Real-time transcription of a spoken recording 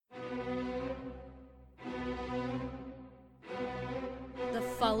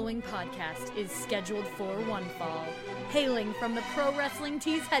following podcast is scheduled for one fall. Hailing from the Pro Wrestling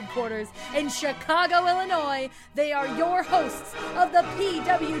Tees headquarters in Chicago, Illinois, they are your hosts of the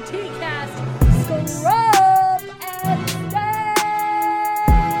PWT Cast, Scrub and Stank!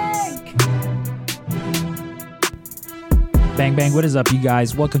 Bang, bang, what is up, you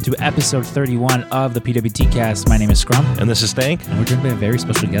guys? Welcome to episode 31 of the PWT Cast. My name is Scrum. And this is Stank. And we're joined by a very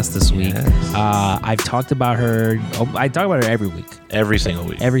special guest this week. Yes. I've talked about her. I talk about her every week. Every single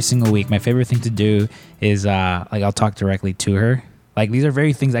week. Every single week. My favorite thing to do is, I'll talk directly to her. Like, these are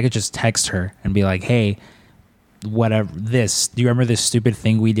very things I could just text her and be like, hey, whatever, do you remember this stupid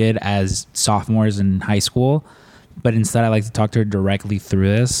thing we did as sophomores in high school? But instead, I like to talk to her directly through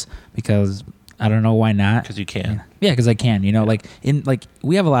this because I don't know why not. Because you can. Yeah, because I can. You know,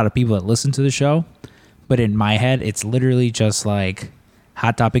 we have a lot of people that listen to the show, but in my head, it's literally just like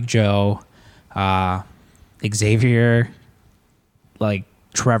Hot Topic Joe, Xavier, like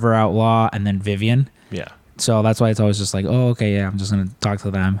Trevor Outlaw, and then Vivian. Yeah. So that's why it's always just like, oh, okay, yeah, I'm just gonna talk to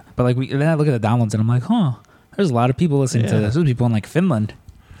them. But then I look at the downloads and I'm like, huh, there's a lot of people listening to this. There's people in like Finland.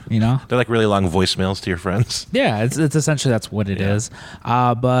 You know, they're like really long voicemails to your friends. Yeah, it's essentially that's what it is.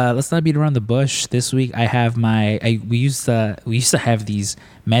 But let's not beat around the bush. This week I have we used to have these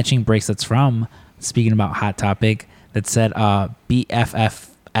matching bracelets from, speaking about Hot Topic, that said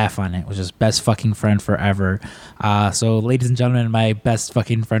BFFF on it, which is best fucking friend forever. So ladies and gentlemen, my best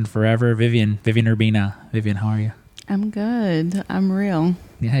fucking friend forever, Vivian Urbina. Vivian, how are you? I'm good. I'm real.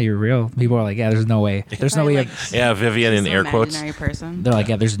 Yeah, you're real. People are like, yeah, there's no way. There's no way. Vivian in air quotes. Imaginary person. They're like,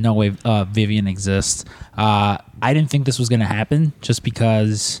 yeah, there's no way Vivian exists. I didn't think this was going to happen just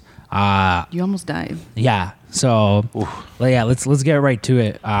because. You almost died. Yeah. So, yeah, let's get right to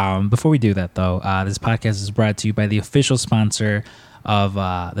it. Before we do that, though, this podcast is brought to you by the official sponsor of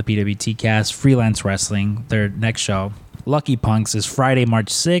the PWT Cast, Freelance Wrestling. Their next show, Lucky Punks, is Friday, March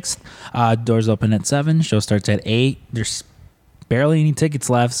 6th. Doors open at 7. Show starts at 8. There's barely any tickets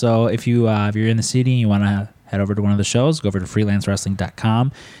left, so if you're in the city and you want to head over to one of the shows, go over to freelancewrestling.com.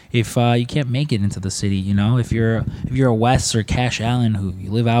 If you can't make it into the city, you know, if you're a Wes or Cash Allen who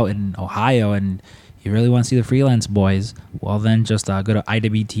you live out in Ohio and you really want to see the Freelance Boys, well then just go to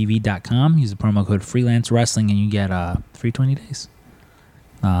iwtv.com, use the promo code Freelance Wrestling, and you get free 20 days.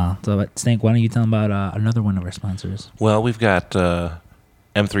 So Stank, why don't you tell them about another one of our sponsors? Well, we've got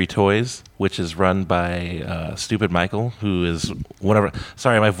M3 Toys, which is run by Stupid Michael, who is one of our...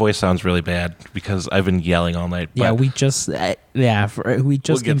 Sorry, my voice sounds really bad because I've been yelling all night. Yeah, we just came back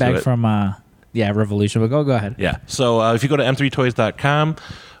from Revolution, but go ahead. Yeah, so if you go to m3toys.com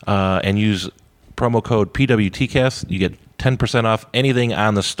and use promo code PWTcast, you get 10% off anything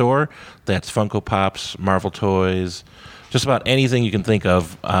on the store. That's Funko Pops, Marvel toys, just about anything you can think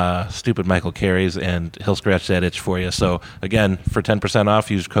of. Stupid Michael carries, and he'll scratch that itch for you. So again, for 10%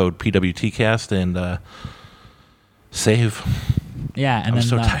 off, use code PWTcast and save. Yeah, and I'm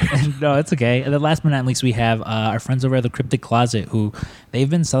so tired. No, it's okay. And then last but not least, we have our friends over at the Cryptic Closet, who they've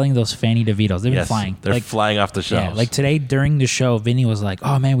been selling those Fanny DeVitos. They've been flying. They're flying off the shelves. Yeah, like today during the show, Vinny was like,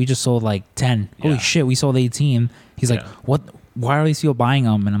 "Oh man, we just sold like 10. Holy shit, we sold 18." He's like, "What? Why are these people buying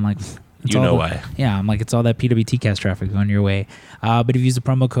them?" And I'm like, why. Yeah, I'm like, it's all that PWT Cast traffic going your way. But if you use the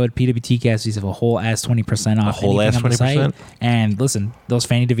promo code PWT Cast, you have a whole ass 20% off. A whole ass 20%? And listen, those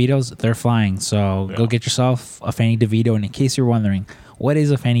Fanny DeVitos, they're flying. So go get yourself a Fanny DeVito. And in case you're wondering, what is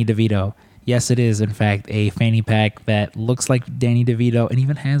a Fanny DeVito? Yes, it is, in fact, a fanny pack that looks like Danny DeVito and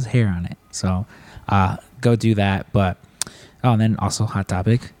even has hair on it. So go do that. But, and then also Hot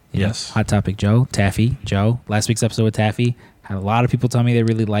Topic. Yes. Hot Topic Taffy Joe. Last week's episode with Taffy. Had a lot of people tell me they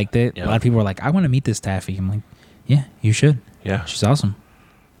really liked it. Yep. A lot of people were like, I want to meet this Taffy. I'm like, yeah, you should. Yeah. She's awesome.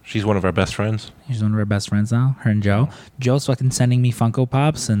 She's one of our best friends. She's one of our best friends now, her and Joe. Joe's fucking sending me Funko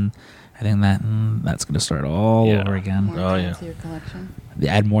Pops, and I think that's going to start all over again. More to your collection.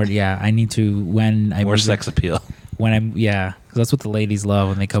 Add more. Yeah, I need to more sex appeal. Because that's what the ladies love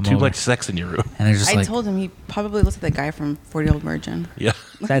when they come over. Too much sex in your room. And they're just I told him he probably looks like the guy from 40-Year-Old Virgin. Yeah.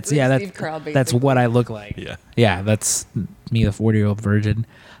 That's what I look like. Yeah. Yeah, that's me, the 40-year-old virgin.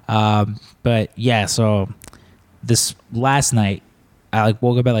 But yeah, so this last night, I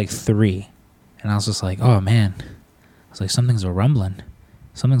woke up at 3, and I was just like, oh man, I was like, something's a rumbling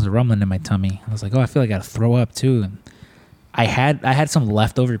in my tummy. I was like, oh, I feel like I gotta throw up too. And I had some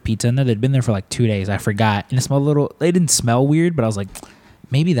leftover pizza in there that'd been there for 2 days. I forgot, and it smelled they didn't smell weird, but I was like,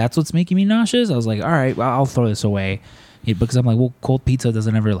 maybe that's what's making me nauseous. I was like, all right, well, I'll throw this away, because I'm like, well, cold pizza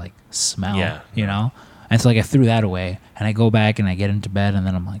doesn't ever smell, you know. And so I threw that away, and I go back and I get into bed, and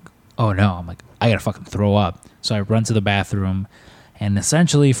then I'm like, oh no, I gotta fucking throw up. So I run to the bathroom, and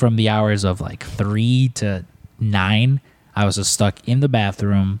essentially from the hours of 3 to 9, I was just stuck in the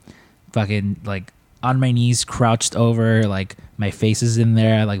bathroom, fucking like on my knees, crouched over, like my face is in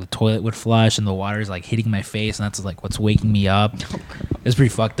there, like the toilet would flush and the water is like hitting my face, and that's like what's waking me up. It was pretty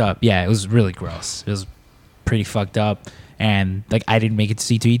fucked up. Yeah, it was really gross. It was pretty fucked up. And like I didn't make it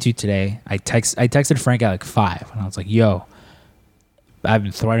to C2E2 today. I texted Frank at like 5, and I was like, "Yo, I've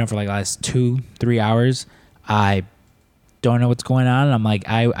been throwing up for like the last 2-3 hours. I don't know what's going on. And I'm like,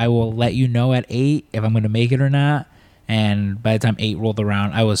 I will let you know at 8 if I'm gonna make it or not." And by the time 8 rolled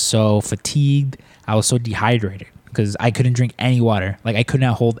around, I was so fatigued. I was so dehydrated because I couldn't drink any water. Like I could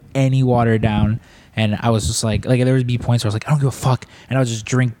not hold any water down. And I was just like there would be points where I was like, I don't give a fuck. And I would just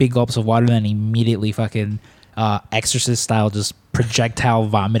drink big gulps of water and then immediately fucking Exorcist style just projectile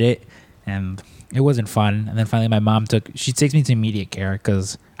vomit it. And it wasn't fun. And then finally my mom she takes me to immediate care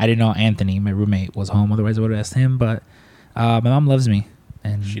because I didn't know Anthony, my roommate, was home. Otherwise I would have asked him. But my mom loves me.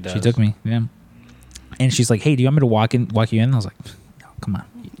 And she took me. Yeah. And she's like, "Hey, do you want me to walk you in?" I was like, "No, come on.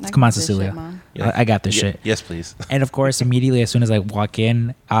 Come on, Cecilia. I got this shit." Yes, please. And of course, immediately as soon as I walk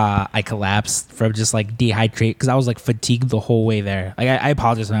in, I collapsed from just like dehydrate because I was like fatigued the whole way there. Like I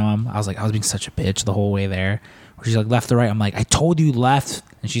apologize to my mom. I was being such a bitch the whole way there. She's like, "Left or right?" I'm like, "I told you left."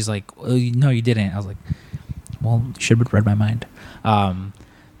 And she's like, "Oh, no, you didn't." I was like, "Well, you should have read my mind."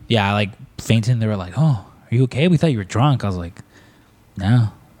 Yeah, I like fainted. And they were like, "Oh, are you okay? We thought you were drunk." I was like, "No."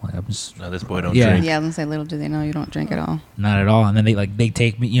 Like I'm just, no, this boy don't Yeah. drink. Yeah, I'm gonna say, little do they know you don't drink at all. not at all. And then they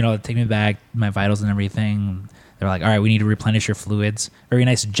take me back, my vitals and everything. They're like, "All right, we need to replenish your fluids." Very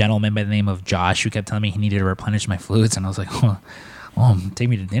nice gentleman by the name of Josh who kept telling me he needed to replenish my fluids, and I was like, "Oh, take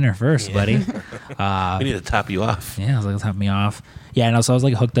me to dinner first, buddy." We need to top you off. Yeah, I was like, "Top me off." Yeah, and also I was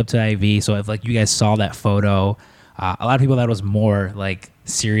like hooked up to IV. So if like you guys saw that photo, a lot of people thought it was more like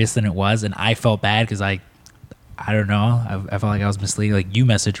serious than it was, and I felt bad because I don't know. I felt like I was misleading. Like you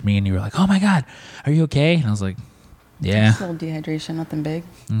messaged me and you were like, "Oh my God, are you okay?" And I was like, "Yeah." Just a little dehydration, nothing big.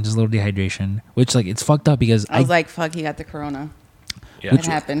 Just a little dehydration, which like it's fucked up because I was like, fuck, he got the corona. Yeah. It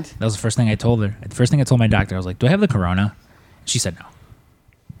happened. that was the first thing I told her. The first thing I told my doctor, I was like, "Do I have the corona?" She said no.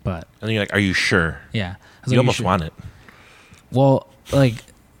 But And then you're like, "Are you sure?" yeah, I was You like, almost sure?" want it. Well, like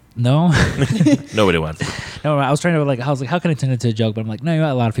no, Nobody wants it. no. I was trying to I was like, how can I turn it into a joke? But I'm like,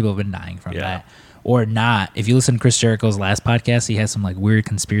 no, a lot of people have been dying from Yeah. that. Or not. If you listen to Chris Jericho's last podcast, he has some like weird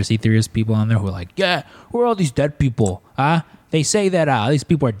conspiracy theorist people on there who are like, "Yeah, who are all these dead people? Huh? They say that these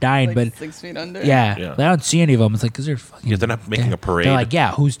people are dying, Like but 6 feet under. yeah, Yeah. I don't see any of them." It's like, because they're fucking. Yeah, they're not making a parade. They're like,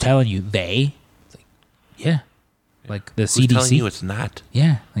 "Yeah, who's telling you?" They. It's like, yeah, like the Who's CDC. telling you it's not?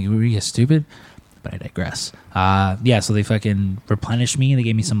 Yeah, like were you stupid? But I digress. Yeah, so they fucking replenished me. They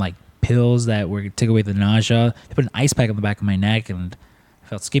gave me some like pills that were take away the nausea. They put an ice pack on the back of my neck, and I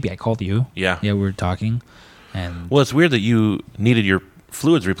felt skippy. I called you. Yeah. Yeah, we were talking, and Well, it's weird that you needed your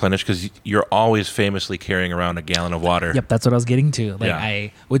fluids replenished because you're always famously carrying around a gallon of water. yep, that's what I was getting to. Like Yeah.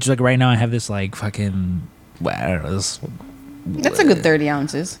 which like right now I have this like fucking, well, I don't know, this. That's a good 30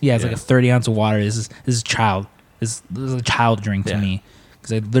 ounces. Yeah, it's Yeah. like a 30 ounce of water. This is child. This is a child drink to Yeah. me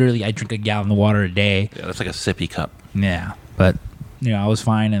because I drink a gallon of water a day. Yeah, that's like a sippy cup. Yeah, but I was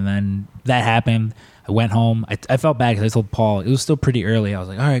fine, and then that happened. I went home. I felt bad because I told Paul it was still pretty early. I was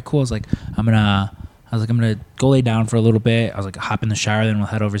like, "All right, cool." I was like, I'm gonna go lay down for a little bit. I was like, hop in the shower, then we'll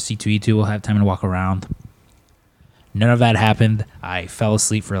head over to C2E2. We'll have time to walk around. None of that happened. I fell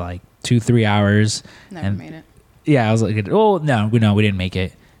asleep for like 2-3 hours. Never and made it. Yeah, I was like, "Oh no, we didn't make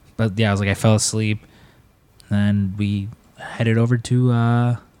it." But yeah, I was like, I fell asleep. Then we headed over to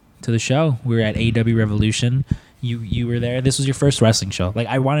the show. We were at AEW Revolution. You were there. This was your first wrestling show. Like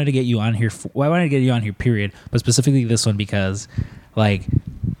I wanted to get you on here. I wanted to get you on here. Period. But specifically this one because, like,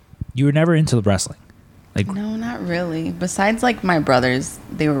 you were never into the wrestling. Like, No, not really. Besides, like, my brothers,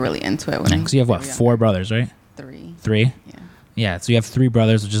 they were really into it. because you have what, 4 brothers, right? 3. 3. Yeah. Yeah. So you have 3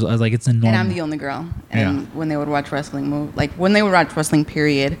 brothers, which is I was like it's a normal. And I'm the only girl. And when they would watch wrestling when they would watch wrestling,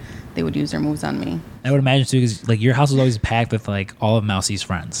 period, they would use their moves on me. I would imagine too, because like your house was always packed with like all of Mousie's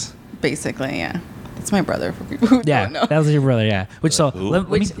friends. Basically, yeah. That's my brother for people who Yeah, don't know. that was your brother. Yeah. Which so Who? let me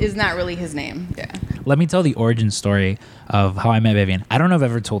Which is not really his name. Yeah. let me tell the origin story of how I met Vivian. I don't know if I've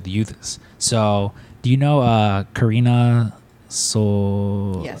ever told you this. So, do you know Karina? Yes, I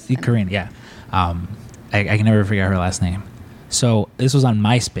know. Karina. Yeah. I can never figure out her last name. So this was on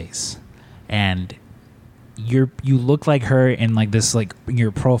MySpace, and you look like her in like this like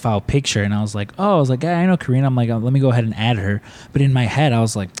your profile picture, and I was like, yeah, I know Karina. I'm like, let me go ahead and add her. But in my head, I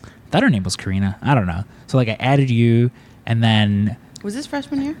was like, I thought her name was Karina. I don't know. So like I added you, and then. Was this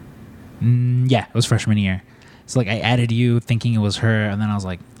freshman year? Yeah, it was freshman year. So like I added you thinking it was her, and then I was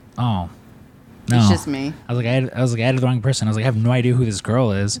like, oh, No. It's just me. I was like, I had the wrong person. I was like, I have no idea who this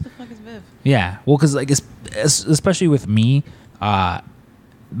girl is. Who the fuck is Viv? Yeah. Well, because like, especially with me,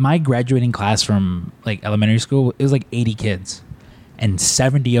 my graduating class from like elementary school, it was like 80 kids. And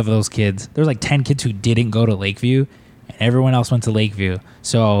 70 of those kids, there was like 10 kids who didn't go to Lakeview, and everyone else went to Lakeview.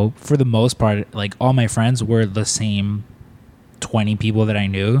 So for the most part, like all my friends were the same 20 people that I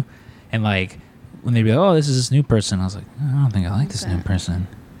knew. And like when they'd be like, oh, this is this new person, I was like, I don't think I like this new person.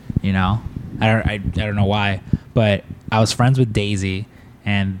 You know? I don't know why. But I was friends with Daisy,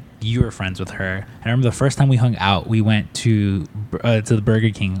 and you were friends with her. And I remember the first time we hung out, we went to the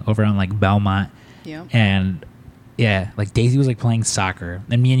Burger King over on like Belmont. Yeah. And yeah, like Daisy was like playing soccer,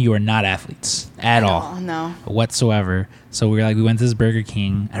 and me and you are not athletes at all, No. whatsoever. So we went to this Burger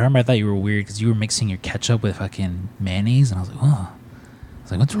King. I remember I thought you were weird because you were mixing your ketchup with fucking mayonnaise, and I was like, oh, I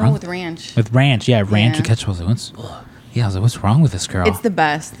was like, what's wrong? No, with ranch. With ranch, yeah, ranch Yeah. with ketchup. I was like, what's? Ugh. Yeah, I was like, what's wrong with this girl? It's the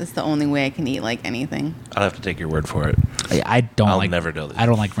best. It's the only way I can eat like anything. I'll have to take your word for it. I don't I'll like. never do this. I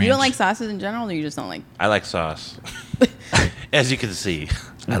don't like ranch. You don't like sauces in general, or you just don't like? I like sauce. As you can see,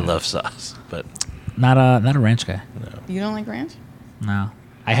 I love sauce, but not a ranch guy. You don't like ranch? No,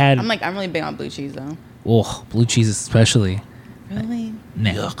 I'm I'm really big on blue cheese though. oh, blue cheese especially. Really?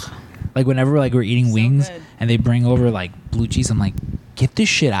 Nah. yuck. Like whenever like we're eating So wings good. and they bring over like blue cheese, I'm like, get this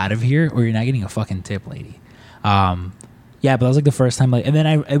shit out of here, or you're not getting a fucking tip, lady. Yeah, but that was like the first time. Like, and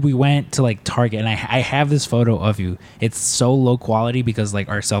then we went to like Target, and I have this photo of you. It's so low quality because like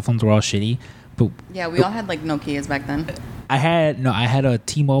our cell phones were all shitty. But Yeah, we all had like Nokias back then. I had a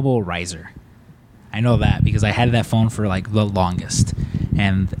T-Mobile Riser. I know that because I had that phone for like the longest,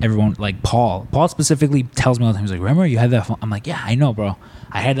 and everyone like Paul specifically tells me all the time. He's like, "Remember you had that phone?" I'm like, "Yeah, I know, bro.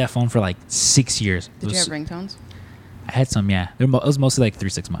 I had that phone for like 6 years." Did you have ringtones? I had some, yeah. It was mostly like 3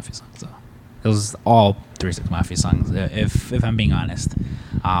 6 Mafia songs. So it was all 3 6 Mafia songs, if I'm being honest.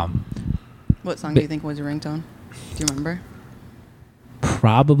 What song do you think was your ringtone? Do you remember?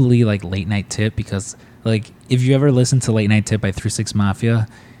 Probably like Late Night Tip, because like if you ever listen to Late Night Tip by 3 6 Mafia,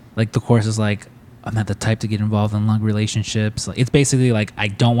 like the chorus is like, I'm not the type to get involved in long relationships. Like, it's basically like, I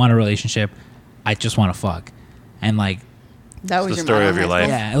don't want a relationship, I just want to fuck. And like, That was the your story motto of in your high life.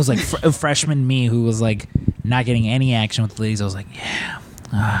 school? yeah, it was like a freshman me who was like not getting any action with the ladies. I was like, yeah.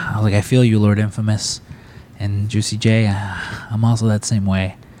 I was like, I feel you, Lord Infamous and Juicy J. I'm also that same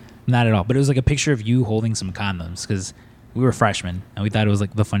way. Not at all. But it was like a picture of you holding some condoms because we were freshmen and we thought it was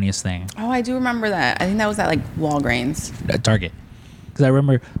like the funniest thing. Oh, I do remember that. I think that was at like Walgreens. At Target. Because I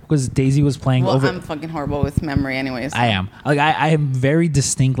remember, because Daisy was playing Well, over. I'm fucking horrible with memory, anyways. I am. Like I have very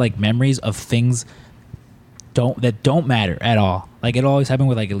distinct like memories of things that don't matter at all. Like it always happened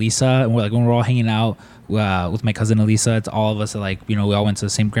with like Elisa, and we're like when we're all hanging out with my cousin Elisa. It's all of us that like, you know, we all went to the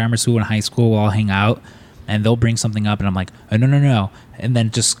same grammar school in high school. We all hang out, and they'll bring something up, and I'm like, oh, no, and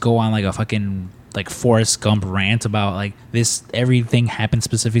then just go on like a fucking like Forrest Gump rant about like this, everything happened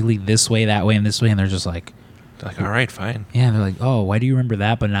specifically this way, that way, and this way, and they're just like, Like, all right, fine. yeah, they're like, oh, why do you remember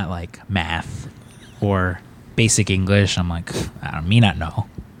that but not like math or basic English? I'm like, I don't mean, not know,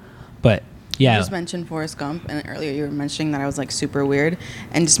 but yeah. You just mentioned Forrest Gump, and earlier you were mentioning that I was like super weird,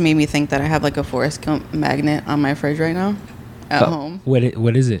 and just made me think that I have like a Forrest Gump magnet on my fridge right now at home. What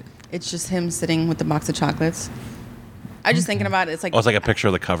is it? It's just him sitting with the box of chocolates. I just thinking about it. It's like Oh, it's like a picture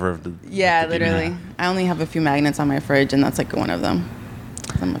of the cover of the. yeah, of the DVD. literally. I only have a few magnets on my fridge, and that's like one of them.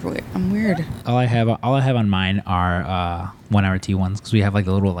 I'm weird. All I have on mine are 1 hour tea ones because we have like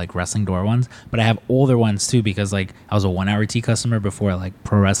the little like wrestling door ones, but I have older ones too because like I was a 1 hour tea customer before like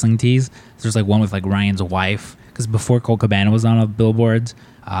pro wrestling tees. There's like one with like Ryan's wife because before Cole Cabana was on the billboards,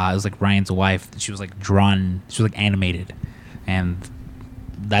 it was like Ryan's wife. She was like drawn, she was like animated, and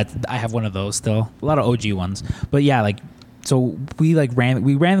that I have one of those still. A lot of OG ones, but yeah, like so we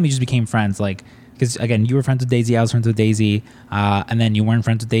randomly just became friends like. Because again, you were friends with Daisy, I was friends with Daisy, and then you weren't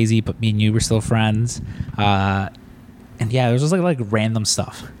friends with Daisy, but me and you were still friends. And yeah, it was just like random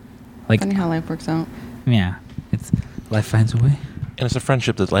stuff. Like Funny how life works out. yeah, it's life finds a way. And it's a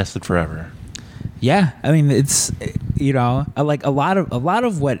friendship that lasted forever. Yeah, I mean it's like a lot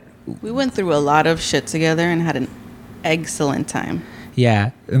of what. We went through a lot of shit together and had an excellent time.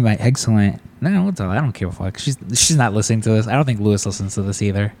 Yeah, my excellent. No, I don't care a fuck. She's not listening to this. I don't think Lewis listens to this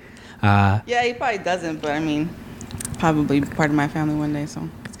either. Yeah, he probably doesn't, but I mean, probably part of my family one day, so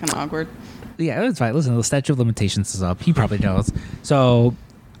it's kind of awkward. Yeah, it's fine. Listen, the statute of limitations is up. He probably knows. So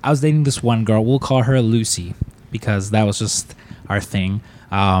I was dating this one girl. We'll call her Lucy because that was just our thing.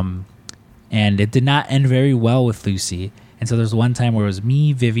 And it did not end very well with Lucy. And so there's one time where it was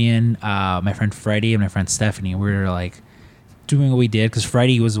me, Vivian, my friend Freddie, and my friend Stephanie. We were like doing what we did because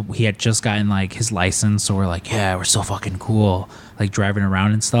Freddie he had just gotten like his license. So we're like, yeah, we're so fucking cool, like driving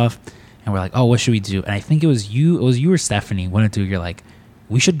around and stuff. and we're like, oh, what should we do? And I think it was you or Stephanie wanted to. You're like,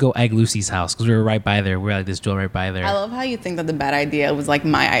 we should go egg Lucy's house because we were right by there. We were like this duel right by there. I love how you think that the bad idea was like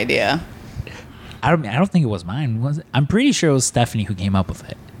my idea. I don't think it was mine. Was it? I'm pretty sure it was Stephanie who came up with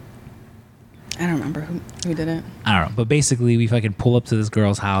it. I don't remember who did it. I don't know, but basically we fucking pull up to this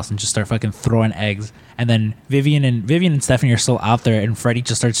girl's house and just start fucking throwing eggs. And then Vivian and Stephanie are still out there, and Freddie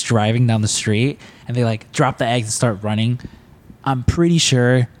just starts driving down the street, and they like drop the eggs and start running. I'm pretty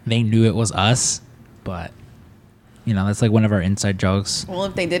sure they knew it was us, but you know, that's like one of our inside jokes. Well,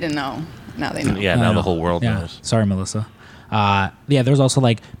 if they didn't know, now they know. Yeah, now the whole world knows. Sorry, Melissa. Yeah, there's also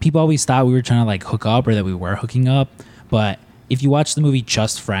like people always thought we were trying to like hook up or that we were hooking up, but if you watch the movie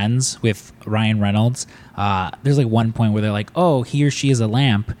Just Friends with Ryan Reynolds, there's like one point where they're like, oh, he or she is a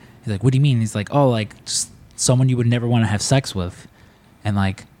lamp. He's like, what do you mean? He's like, oh, like just someone you would never want to have sex with. And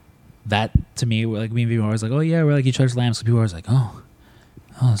like that to me, like me and Vivian were always like, oh yeah, we're like each other's lamps. So people were always like, oh,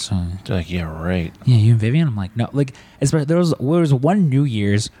 so They're like, yeah, right. yeah, you and Vivian? I'm like, no, like especially there was one New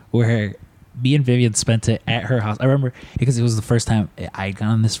Year's where me and Vivian spent it at her house. I remember because it was the first time I got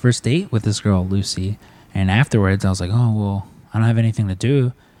on this first date with this girl, Lucy. And afterwards I was like, oh, well, I don't have anything to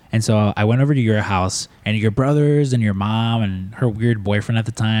do. And so I went over to your house, and your brothers and your mom and her weird boyfriend at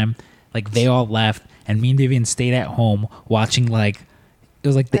the time, like they all left, and me and Vivian stayed at home watching like it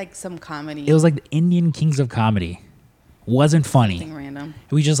was like some comedy. it was like the Indian Kings of Comedy. Wasn't funny. Something random.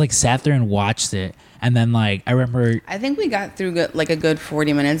 We just like sat there and watched it, and then like I remember I think we got through a good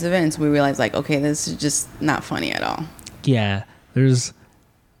 40 minutes of it, and so we realized like, okay, this is just not funny at all. yeah, there's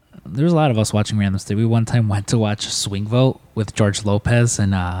a lot of us watching random stuff. We one time went to watch Swing Vote with George Lopez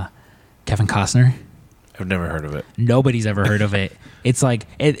and Kevin Costner. I've never heard of it. Nobody's ever heard of it. It's like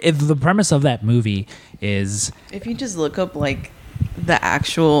the premise of that movie is If you just look up like the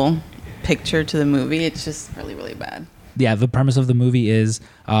actual picture to the movie, it's just really, really bad. yeah, the premise of the movie is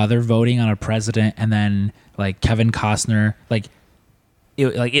they're voting on a president, and then like Kevin Costner,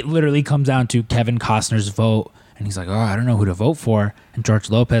 it literally comes down to Kevin Costner's vote, and he's like, oh, I don't know who to vote for, and George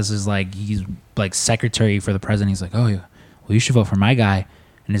Lopez is like, he's like secretary for the president. He's like, oh, well, you should vote for my guy,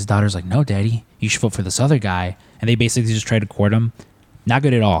 and his daughter's like, no, daddy, you should vote for this other guy, and they basically just try to court him. Not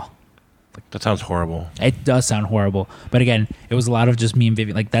good at all. That sounds horrible. It does sound horrible, but again, it was a lot of just me and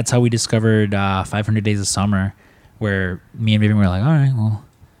Vivian. Like that's how we discovered 500 Days of Summer, where me and Vivian were like, all right, well,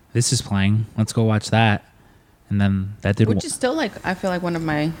 this is playing. Let's go watch that. And then that did. Which is still like, I feel like one of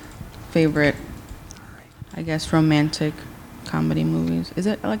my favorite, I guess, romantic comedy movies. Is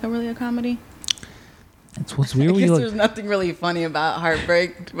it like really a comedy? It's what's weird. I when guess you there's look, nothing really funny about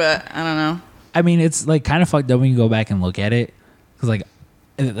Heartbreak, but I don't know. I mean, it's like kind of fucked up when you go back and look at it, because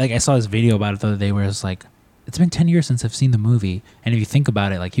like I saw this video about it the other day where it's like, it's been 10 years since I've seen the movie, and if you think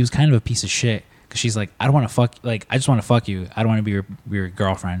about it, like he was kind of a piece of shit because she's like, I don't want to fuck, like I just want to fuck you. I don't want to be your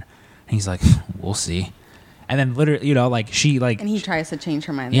girlfriend. And he's like, we'll see. And then literally, you know, like she like, And he tries to change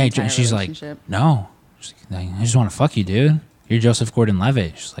her mind. yeah, the entire she's like, relationship. no, she's like, I just want to fuck you, dude. You're Joseph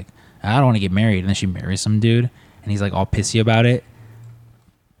Gordon-Levitt. She's like, I don't want to get married. And then she marries some dude, and he's like all pissy about it.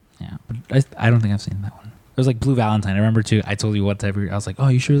 Yeah, but I don't think I've seen that one. It was like Blue Valentine. I remember too. I told you what type of. I was like, oh,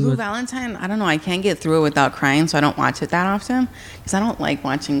 you sure? Blue Valentine, I don't know. I can't get through it without crying, so I don't watch it that often because I don't like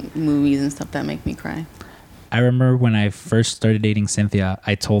watching movies and stuff that make me cry. I remember when I first started dating Cynthia,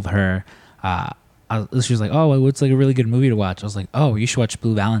 I told her, she was like, oh, well, what's like a really good movie to watch? I was like, oh, you should watch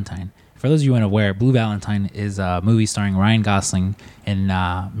Blue Valentine. For those of you unaware, Blue Valentine is a movie starring Ryan Gosling and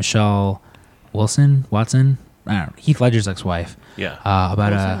Michelle Watson, I don't know, Heath Ledger's ex-wife. Yeah.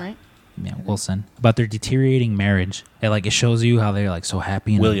 About Wilson, right? Yeah, Wilson. About their deteriorating marriage. It shows you how they're like so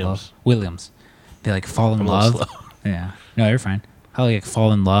happy and in love. Williams. They like fall in I'm a little love. slow. Yeah. No, you're fine. How they like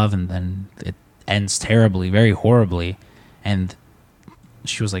fall in love and then it ends terribly, very horribly. And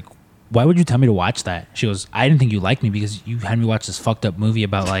she was like, why would you tell me to watch that? She goes, I didn't think you liked me because you had me watch this fucked up movie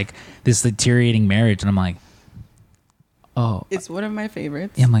about like this deteriorating marriage. And I'm like, oh. It's one of my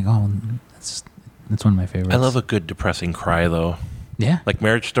favorites. Yeah, I'm like, oh, that's one of my favorites. I love a good depressing cry though. Yeah. Like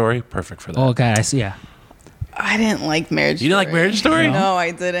Marriage Story, perfect for that. Oh, okay, I see. Yeah. I didn't like Marriage Story. You didn't like Marriage Story? No,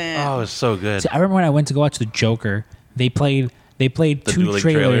 I didn't. Oh, it's so good. See, I remember when I went to go watch The Joker. They played The two dueling trailers.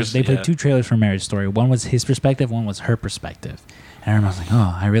 trailers, They played yeah. two trailers for Marriage Story. One was his perspective. One was her perspective. And I remember I was like,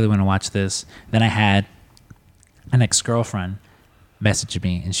 oh, I really want to watch this. Then I had an ex-girlfriend message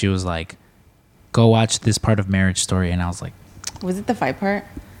me, and she was like, go watch this part of Marriage Story. And I was like, Was it the fight part?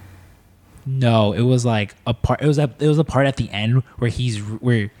 no, it was like a part. It was a part at the end where he's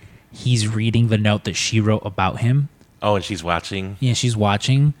reading the note that she wrote about him. Oh, and she's watching. Yeah, she's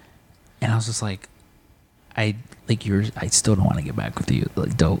watching, and I was just like, I still don't want to get back with you.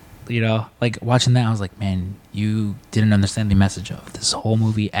 Like, don't. You know, like watching that, I was like, man, you didn't understand the message of this whole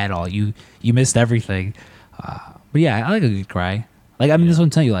movie at all. You missed everything. But yeah, I like a good cry. Like, I mean, this one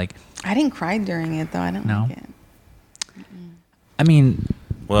tell you, like, I didn't cry during it though. I didn't No? like it. I mean,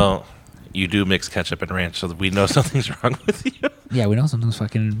 Well, you do mix ketchup and ranch, so that we know something's wrong with you. yeah, we know something's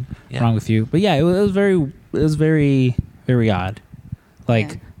fucking Yeah. wrong with you. But yeah, it was very, very odd. Like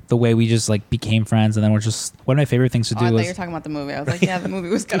Yeah. the way we just like became friends, and then we're just one of my favorite things to Oh, do I thought was you were talking about the movie. I was like, yeah, the movie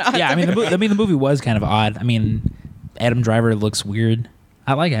was kind of. yeah. I mean, the movie was kind of odd. I mean, Adam Driver looks weird.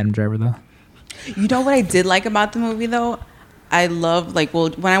 I like Adam Driver though. You know what I did like about the movie though? I love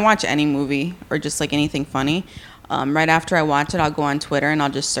when I watch any movie or just like anything funny, right after I watch it, I'll go on Twitter and I'll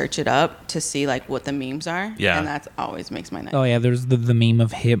just search it up to see like what the memes are. Yeah. And that always makes my night. Oh yeah, there's the meme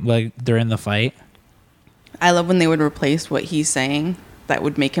of him like during the fight. I love when they would replace what he's saying that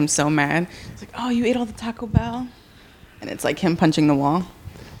would make him so mad. It's like, oh, you ate all the Taco Bell? And it's like him punching the wall.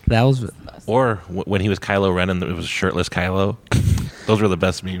 That was Or when he was Kylo Ren and it was shirtless Kylo. Those were the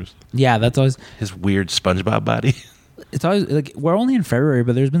best memes. yeah. That's always. His weird SpongeBob body. It's always like we're only in February,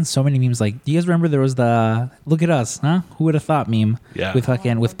 but there's been so many memes. Like, do you guys remember there was the "Look at us, huh? Who would have thought" meme? Yeah.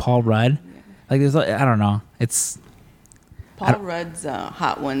 with Paul Rudd. Like, there's I don't know. It's Paul Rudd's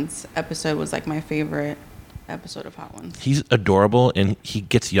Hot Ones episode was like my favorite episode of Hot Ones. He's adorable, and he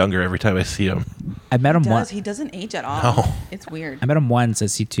gets younger every time I see him. I met him once. He doesn't age at all. No. It's weird. I met him once at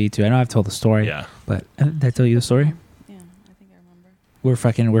C2E2. I know I've told the story. Yeah. But did I tell you the story? Yeah, I think I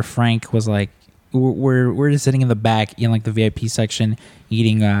remember. Where Frank was like, we're just sitting in the back in like the VIP section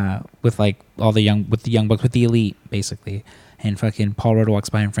eating with like all the young bucks with the elite basically, and fucking Paul Rudd walks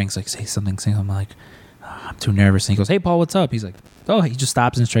by and Frank's like, say something. I'm like, oh, I'm too nervous, and he goes, hey Paul, what's up? He's like, oh, he just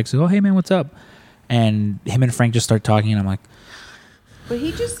stops and strikes. Oh, hey man, what's up? And him and Frank just start talking, and I'm like, But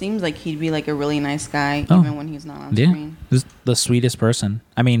he just seems like he'd be like a really nice guy, Oh. even when he's not on yeah, screen. this is the sweetest person.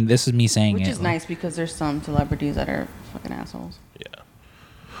 I mean, this is me saying Which it. is like- nice because there's some celebrities that are fucking assholes. Yeah.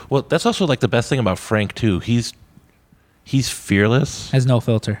 Well, that's also like the best thing about Frank too. He's fearless. Has no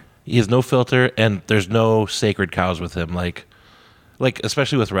filter. He has no filter, and there's no sacred cows with him. Like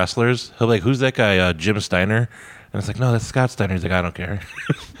especially with wrestlers, he'll be like, "Who's that guy? Jim Steiner?" And it's like, "No, that's Scott Steiner." He's like, "I don't care."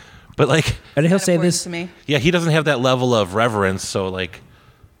 But like, And he'll That say important this. to me. yeah, he doesn't have that level of reverence, so like,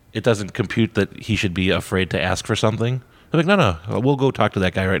 it doesn't compute that he should be afraid to ask for something. They're like, no, we'll go talk to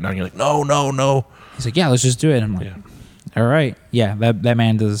that guy right now. And you're like, no. He's like, yeah, let's just do it. I'm like, Yeah. all right, yeah, that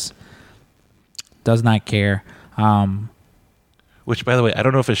man does not care. Which, by the way, I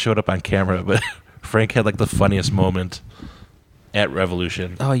don't know if it showed up on camera, but Frank had like the funniest moment at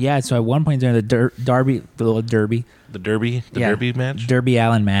Revolution. Oh yeah, so at one point during the Derby The Derby match. Derby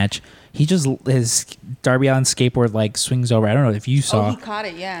Allen match, he just his Darby Allen skateboard like swings over. I don't know if you saw. Oh, he caught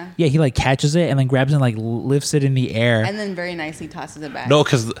it, yeah. Yeah, he like catches it and then grabs it and like lifts it in the air. And then very nicely tosses it back. No,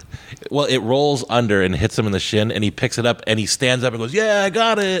 because, well, it rolls under and hits him in the shin, and he picks it up, and he stands up and goes, "Yeah, I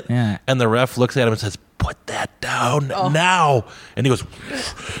got it." Yeah. And the ref looks at him and says, "Put that down now." And he goes,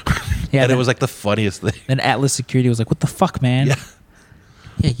 Yeah, and then- it was like the funniest thing. Then Atlas Security was like, "What the fuck, man?" Yeah.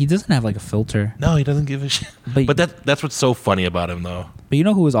 Yeah, he doesn't have like a filter. No, he doesn't give a shit. But- But that's what's so funny about him, though. But you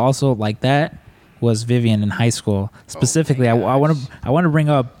know who was also like that was Vivian in high school. Specifically, I want to bring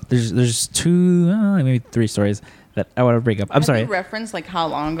up. There's two, maybe three stories that I want to bring up. I'm sorry. You reference like how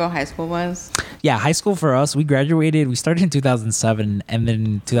long ago high school was? Yeah, high school for us, we graduated. We started in 2007 and then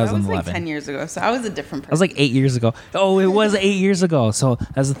That was 2011. like 10 years ago, so I was a different person. That was like 8 years ago. Oh, it was 8 years ago. So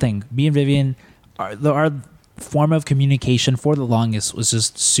that's the thing. Me and Vivian, our form of communication for the longest was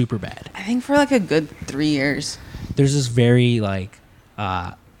just super bad. I think for like a good 3 years. There's this very like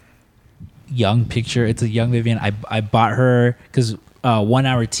young picture. It's a young Vivian. I bought her because 1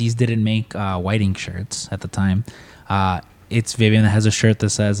 Hour Tees didn't make whiting shirts at the time. It's Vivian that has a shirt that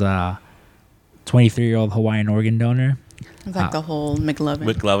says 23-year-old Hawaiian organ donor. It's like the whole McLovin.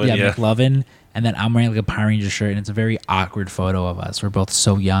 McLovin, Yeah, yeah. McLovin. And then I'm wearing like a Power Ranger shirt, and it's a very awkward photo of us. We're both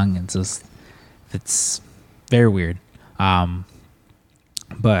so young, and it's very weird.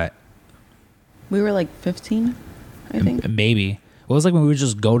 But We were like 15, I think. maybe it was like when we would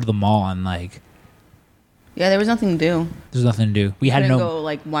just go to the mall and like Yeah, there was nothing to do. there's nothing to do. We You had couldn't no. go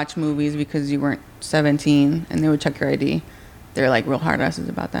like watch movies because you weren't 17 and they would check your ID. They're like real hard asses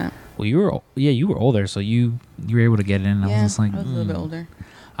about that. Well, you were older, so you were able to get in. And I Yeah, was just like, I was a little bit older.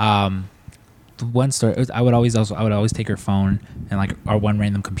 The one story I would always take her phone and like our one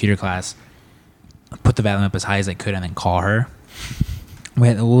random computer class, put the volume up as high as I could, and then call her.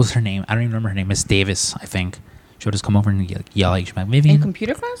 Wait, what was her name? I don't even remember her name. Miss Davis, I think. She would just come over and yell at you. She'd be like, Vivian. In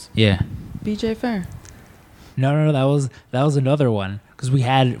computer class? Yeah. BJ Fair. No, that was another one because we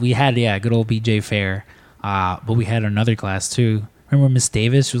had good old BJ Fair, but we had another class too. Remember Miss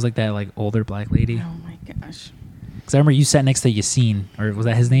Davis? She was like that like older black lady. Oh my gosh. Because I remember you sat next to Yassine, or was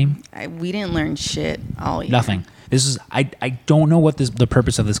that his name? We didn't learn shit all year. Nothing. This is I don't know what the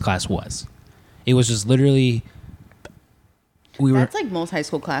purpose of this class was. It was just literally That's like most high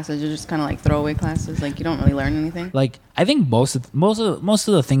school classes. They're just kind of like throwaway classes. Like you don't really learn anything. like I think most of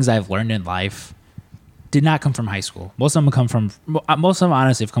the things I've learned in life did not come from high school. Most of them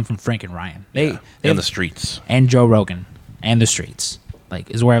honestly have come from Frank and Ryan. They in the streets. and Joe Rogan and the streets. Like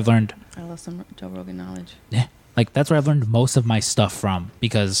is where I've learned. I love some Joe Rogan knowledge. Yeah, like that's where I've learned most of my stuff from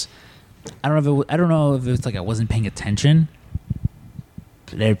because I don't know if it's like I wasn't paying attention.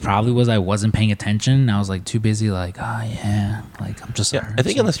 It probably was I wasn't paying attention. I was like too busy like, oh yeah, like I'm just Yeah, I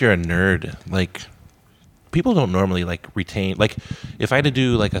think unless you're a nerd, like people don't normally like retain. Like if I had to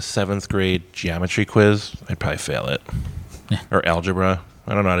do like a 7th grade geometry quiz, I'd probably fail it. Yeah. Or algebra.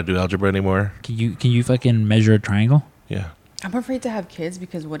 I don't know how to do algebra anymore. Can you fucking measure a triangle? Yeah, I'm afraid to have kids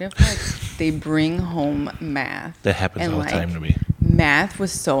because what if like they bring home math? that happens And, all the like, time to me. Math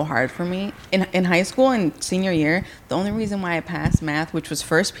was so hard for me in high school and senior year. The only reason why I passed math, which was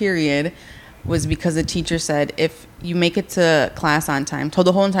first period, was because the teacher said if you make it to class on time, told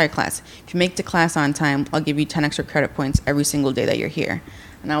the whole entire class, if you make it to class on time, I'll give you 10 extra credit points every single day that you're here.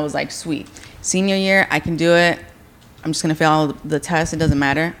 And I was like, sweet. Senior year, I can do it. I'm just gonna fail all the tests. It doesn't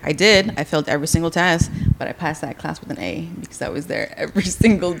matter. I did. I failed every single test, but I passed that class with an A because I was there every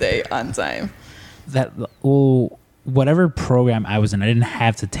single day on time. Whatever program I was in, I didn't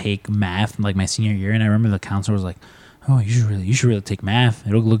have to take math like my senior year, and I remember the counselor was like, "Oh, you should really take math.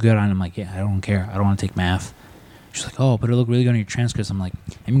 It'll look good on." I'm like, "Yeah, I don't care. I don't want to take math." She's like, "Oh, but it'll look really good on your transcripts." I'm like,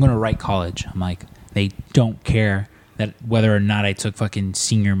 "I'm going to write college." I'm like, they don't care that whether or not I took fucking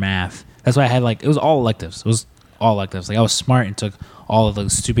senior math. That's why I had like it was all electives. It was all electives. Like I was smart and took all of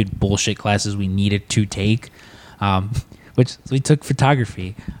those stupid bullshit classes we needed to take, which we took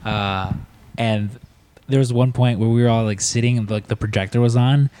photography, and there was one point where we were all like sitting and like the projector was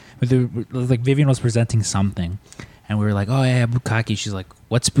on, but like Vivian was presenting something, and we were like, "Oh yeah, bukkake." She's like,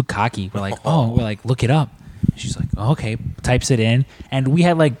 "What's bukkake?" We're like, "Oh," we're like, "Look it up." She's like, oh, "Okay," types it in, and we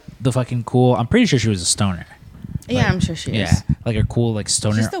had like the fucking cool. I'm pretty sure she was a stoner. Yeah, Like, I'm sure she is. Yeah, like a cool like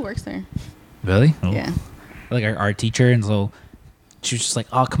stoner. She still works there. Really? Oh. Yeah. Like our art teacher, and so she was just like,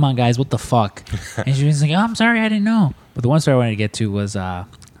 "Oh, come on, guys, what the fuck?" And she was like, "Oh, I'm sorry, I didn't know." But the one story I wanted to get to was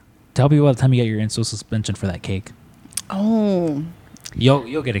tell people by the time you get your in-school suspension for that cake. Oh,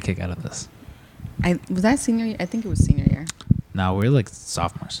 You'll get a kick out of this. Was that senior year? I think it was senior year. No, we're like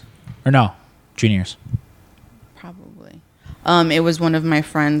sophomores, or no, juniors. Probably. It was one of my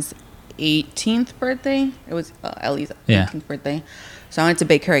friend's 18th birthday. It was Ellie's 18th birthday. So I wanted to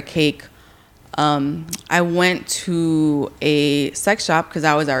bake her a cake. I went to a sex shop because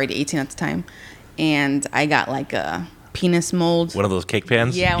I was already 18 at the time, and I got like a penis mold. One of those cake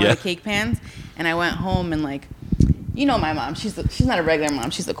pans? Yeah, one of the cake pans. And I went home and like, you know my mom. She's not a regular mom.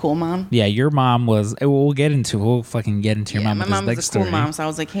 She's a cool mom. Yeah, your mom was. We'll fucking get into your mom. My with mom this was a next cool story. mom. So I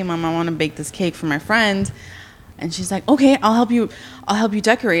was like, hey mom, I want to bake this cake for my friend. And she's like, okay, I'll help you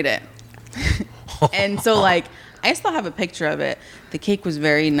decorate it. And so like, I still have a picture of it. The cake was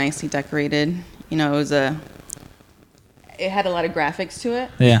very nicely decorated. You know, it had a lot of graphics to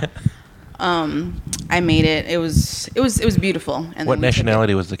it. Yeah. I made it. It was beautiful. And What then we took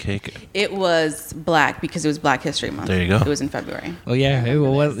nationality was the cake? It was black because it was Black History Month. There you go. It was in February. Oh yeah, it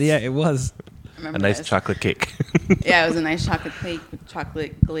was. Yeah, it was. I remember A nice this. chocolate cake. Yeah, it was a nice chocolate cake with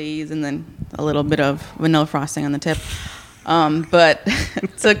chocolate glaze and then a little bit of vanilla frosting on the tip. But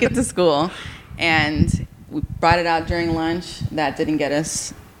took it to school and we brought it out during lunch. That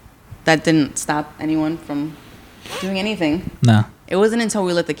didn't stop anyone from doing anything. No. It wasn't until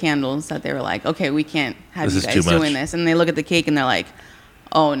we lit the candles that they were like, okay, we can't have This you is guys too much. doing this. And they look at the cake and they're like,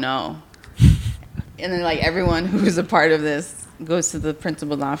 oh no. And then like everyone who was a part of this goes to the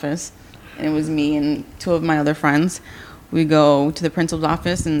principal's office. And it was me and two of my other friends. We go to the principal's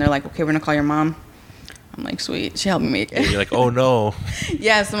office and they're like, okay, we're gonna call your mom. I'm like, sweet, she helped me make it. You're like, oh no.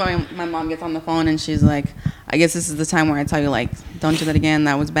 Yeah, so my mom gets on the phone and she's like, I guess this is the time where I tell you, like, don't do that again.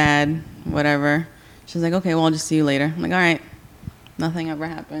 That was bad, whatever. She's like, okay, well, I'll just see you later. I'm like, all right. Nothing ever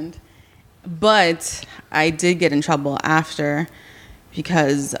happened. But I did get in trouble after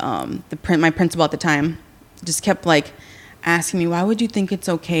because my principal at the time just kept, like, asking me, why would you think it's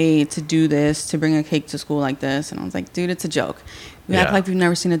okay to do this, to bring a cake to school like this? And I was like, dude, it's a joke. We act Yeah. like we've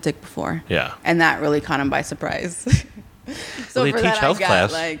never seen a dick before. Yeah. And that really caught him by surprise. So Well, they for teach that, health I got,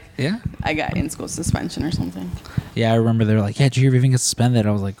 class. like, Yeah. I got in-school suspension or something. Yeah, I remember they were like, "Yeah, did you hear Vivian get suspended?"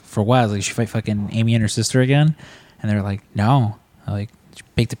 I was like, "For what?" I was like, "She fight fucking Amy and her sister again?" And they were like, "No." I like, "She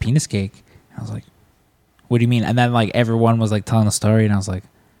baked a penis cake." And I was like, what do you mean? And then like everyone was like telling the story, and I was like,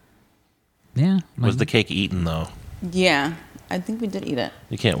 yeah. Was like, the cake eaten though? Yeah, I think we did eat it.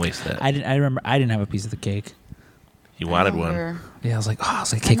 You can't waste that. I remember I didn't have a piece of the cake. You wanted one. Yeah, I was like, I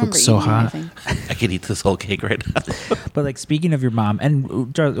cake looks so remember hot. eating everything. I could eat this whole cake right now. But like speaking of your mom,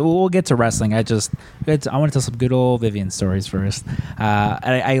 and we'll get to wrestling. I want to tell some good old Vivian stories first.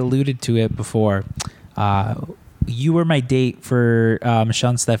 I alluded to it before. You were my date for Michelle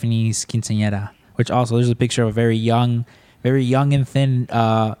and Stephanie's quinceañera, which also there's a picture of a very young and thin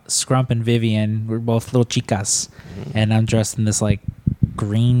Scrump and Vivian. We're both little chicas, and I'm dressed in this like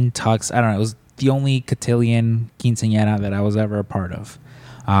green tux. I don't know. It was the only cotillion quinceañera that I was ever a part of.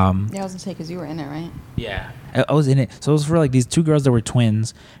 Yeah, I was gonna say because you were in it, right? Yeah, I was in it. So it was for like these two girls that were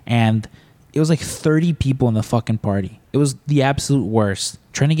twins, and it was like 30 people in the fucking party. It was the absolute worst.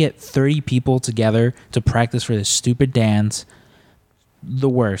 Trying to get 30 people together to practice for this stupid dance, the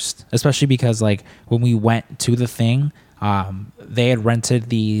worst. Especially because like when we went to the thing, they had rented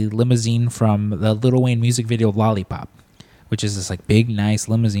the limousine from the Lil Wayne music video Lollipop, which is this like big, nice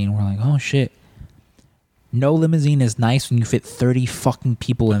limousine. We're like, oh shit. No limousine is nice when you fit 30 fucking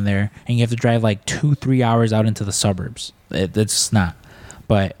people in there and you have to drive like 2-3 hours out into the suburbs. It's just not.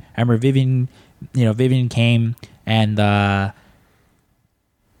 But I remember Vivian came and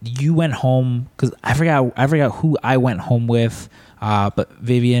you went home because I forgot who I went home with. But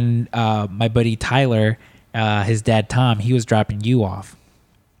Vivian, my buddy Tyler, his dad Tom, he was dropping you off.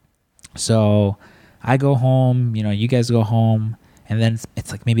 So I go home, you guys go home. And then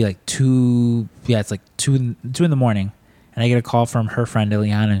it's like maybe like 2 in the morning. And I get a call from her friend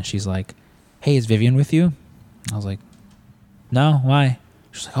Ileana, and she's like, hey, is Vivian with you? I was like, no, why?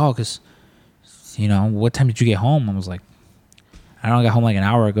 She's like, oh, because, what time did you get home? I was like, I don't know, I got home like an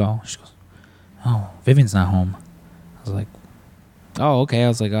hour ago. She goes, oh, Vivian's not home. I was like, oh, okay. I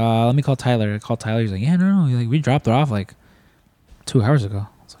was like, let me call Tyler. I called Tyler. He's like, yeah, no. Like, we dropped her off like 2 hours ago.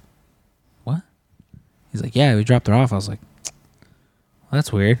 I was like, what? He's like, yeah, we dropped her off. I was like, well,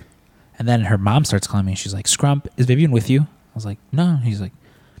 that's weird. And then her mom starts calling me. She's like, Scrump, is Vivian with you? I was like, no. He's like,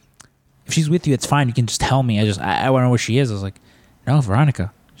 if she's with you, it's fine. You can just tell me. I want to know where she is. I was like, no,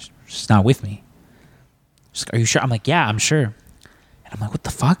 Veronica, she's not with me. She's like, are you sure? I'm like, yeah, I'm sure. And I'm like, what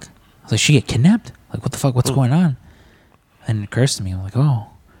the fuck? I was like, she get kidnapped? Like, what the fuck? What's going on? And it occurs to me, I'm like, oh,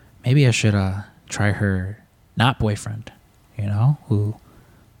 maybe I should try her not boyfriend, who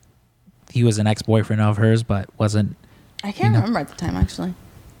he was an ex-boyfriend of hers, but wasn't. I can't remember at the time, actually.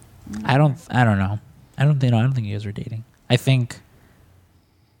 I don't know. I don't think you guys were dating. I think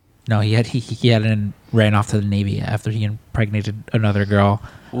no, he ran off to the Navy after he impregnated another girl.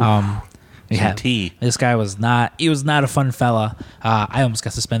 Yeah, this guy was not a fun fella. I almost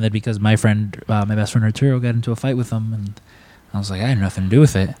got suspended because my best friend Arturo got into a fight with him, and I was like, I had nothing to do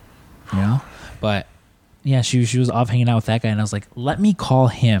with it, But yeah, she was off hanging out with that guy, and I was like, let me call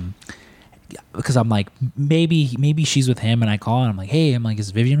him. Because I'm like, maybe she's with him, and I call and I'm like, hey,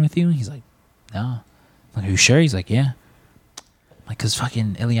 is Vivian with you? He's like, no. I'm like, are you sure? He's like, yeah. I'm like, because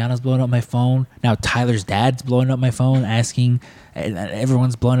fucking Ileana's blowing up my phone. Now Tyler's dad's blowing up my phone, asking, and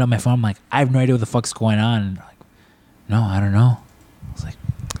everyone's blowing up my phone. I'm like, I have no idea what the fuck's going on. And like, no, I don't know. I was like,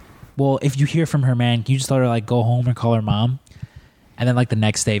 well, if you hear from her, man, can you just let her like go home or call her mom? And then like the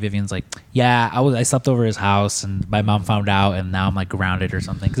next day, Vivian's like, yeah, I slept over his house and my mom found out and now I'm like grounded or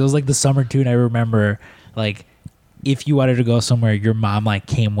something. Because it was like the summer too, and I remember like if you wanted to go somewhere, your mom like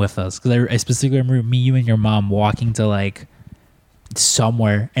came with us. Because I specifically remember me, you, and your mom walking to like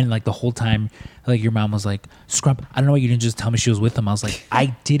somewhere, and like the whole time, like your mom was like, Scrump, I don't know why you didn't just tell me she was with him. I was like, I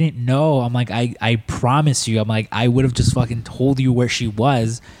didn't know. I'm like, I promise you. I'm like, I would have just fucking told you where she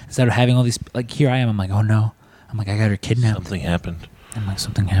was instead of having all these, like, here I am. I'm like, oh no. I'm like, I got her kidnapped. Something happened. I'm like,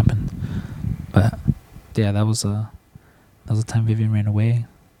 something happened. But yeah, that was the time Vivian ran away.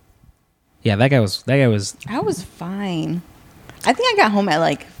 Yeah, that guy was. I was fine. I think I got home at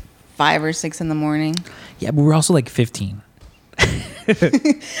like 5 or 6 in the morning. Yeah, but we're also like 15.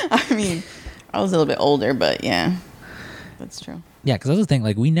 I mean, I was a little bit older, but yeah, that's true. Yeah, because that's the thing.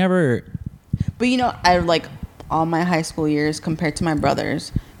 Like, we never. But I like all my high school years compared to my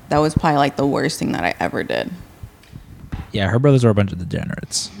brothers. That was probably like the worst thing that I ever did. Yeah, her brothers are a bunch of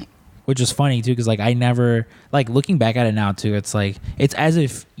degenerates, which is funny too, because like I never, like, looking back at it now too, it's like it's as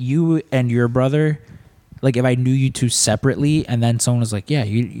if you and your brother, like if I knew you two separately, and then someone was like, yeah,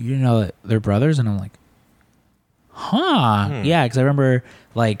 you know that they're brothers, and I'm like, yeah, because I remember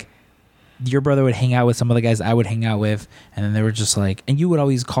like your brother would hang out with some of the guys I would hang out with, and then they were just like, and you would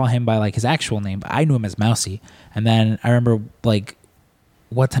always call him by like his actual name, but I knew him as Mousy, and then I remember like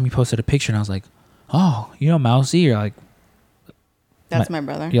one time you posted a picture, and I was like, oh, you know Mousy? You're like, that's my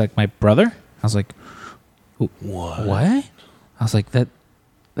brother. You're like, my brother? I was like, What? What? I was like,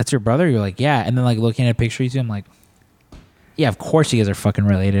 that's your brother? You're like, yeah. And then like looking at a picture of you, I'm like, yeah, of course you guys are fucking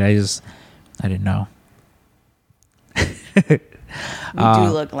related. I didn't know. We do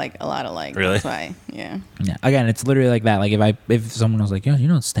look like a lot alike. Really? That's why. Yeah. Yeah. Again, it's literally like that. Like if someone was like, yeah, you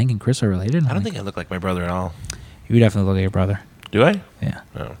know, Stank and Chris are related. I don't think I look like my brother at all. You definitely look like your brother. Do I? Yeah.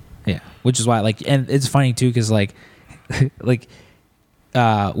 No. Yeah. Which is why, like, and it's funny too, because like, like,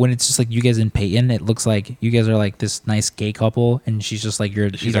 when it's just like you guys and Peyton, it looks like you guys are like this nice gay couple, and she's just like your.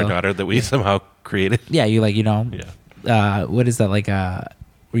 She's our daughter that we somehow created. Yeah, you like, you know. Yeah. What is that like?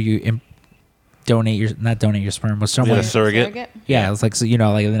 Where you not donate your sperm, but Yeah, someone. a surrogate. Yeah, it's like, so, you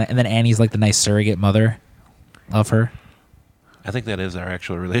know, like, and then Annie's like the nice surrogate mother of her. I think that is our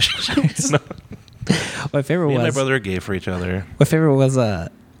actual relationship. No. My favorite Me and my was brother are gay for each other. my favorite was I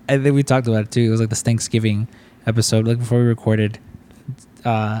think we talked about it too. It was like this Thanksgiving episode, like before we recorded.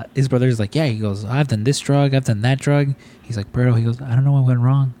 His brother's like, yeah, he goes, I've done this drug, I've done that drug. He's like, Berto, he goes, I don't know what went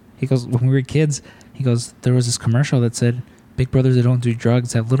wrong. He goes, when we were kids, he goes, there was this commercial that said, big brothers that don't do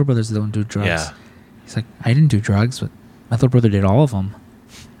drugs have little brothers that don't do drugs. Yeah. He's like, I didn't do drugs, but my little brother did all of them.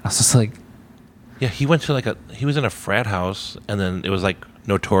 I was just like, Yeah, he went to he was in a frat house, and then it was like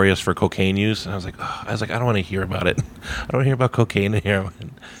notorious for cocaine use. And I was like, I don't want to hear about it. I don't want to hear about cocaine and heroin.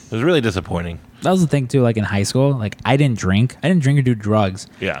 It was really disappointing. that was the thing too, like in high school, like I didn't drink or do drugs.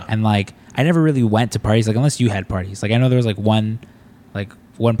 Yeah. And like I never really went to parties, like unless you had parties. Like I know there was like one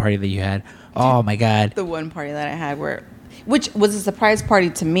party that you had. Oh my God. The one party that I had which was a surprise party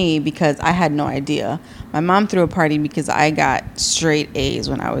to me because I had no idea. My mom threw a party because I got straight A's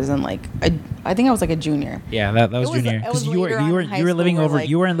when I was in I think I was like a junior. Yeah, that was junior. It was Because you later on were in high you were living school over. where, like,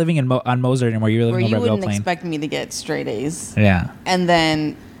 You weren't living on Moser anymore. You were Where living you over at wouldn't Belle Plaine. expect me to get straight A's. Yeah. And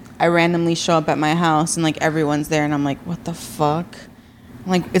then I randomly show up at my house and like everyone's there and I'm like, what the fuck?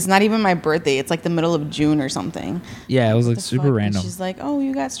 Like, it's not even my birthday. It's like the middle of June or something. Yeah, it was like The super fuck? And random. she's like, oh,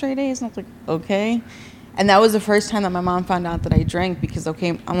 you got straight A's. And I was like, okay. And that was the first time that my mom found out that I drank because,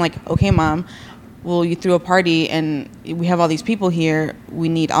 I'm like, okay, Mom, well, you threw a party and we have all these people here. We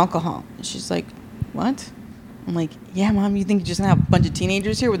need alcohol. And she's like, what? I'm like, yeah, Mom, you think you're just going to have a bunch of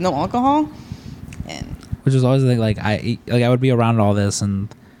teenagers here with no alcohol? And Which was always like I would be around all this, and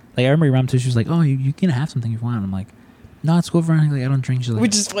like I remember your mom too. She was like, "Oh, you can have something if you want." I'm like, "No, it's cool for like I don't drink." She's like,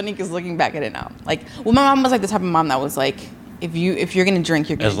 which is funny because looking back at it now, like, well, my mom was like the type of mom that was like, if you're gonna drink,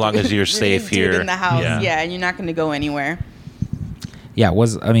 you're gonna As long as you're safe gonna do it here. in the house, Yeah. yeah, and you're not gonna go anywhere. yeah,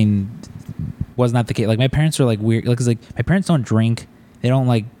 was not the case. Like my parents are like weird. Like, 'cause, like my parents don't drink. They don't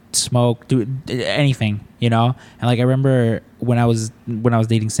like smoke, do anything, you know. And like I remember when I was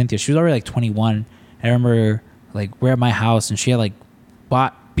dating Cynthia, she was already like 21. I remember like we're at my house and she had like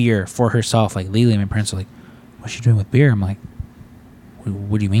bought beer for herself. Like legally, my parents were like, "What's she doing with beer?" I'm like,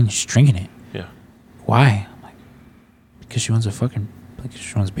 "What do you mean she's drinking it? Yeah. Why?" I'm like, "Because she wants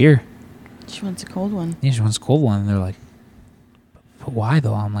she wants beer." She wants a cold one. Yeah, she wants a cold one. And they're like, "But why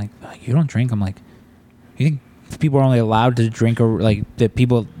though?" I'm like, "You don't drink." I'm like, "You think people are only allowed to drink, or like that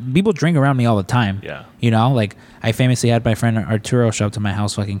people drink around me all the time?" Yeah. You know, like I famously had my friend Arturo show up to my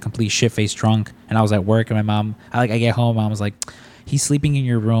house fucking complete shit faced drunk, and I was at work, and my mom, I get home, mom was like, "He's sleeping in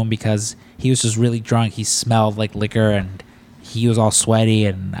your room because he was just really drunk. He smelled like liquor and he was all sweaty."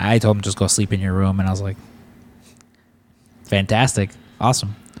 And I told him, "Just go sleep in your room." And I was like, "Fantastic,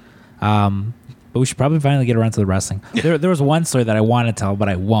 awesome." But we should probably finally get around to the wrestling. There was one story that I want to tell, but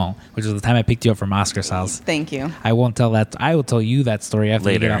I won't, which is the time I picked you up from Oscar's house. Thank you. I won't tell that. I will tell you that story after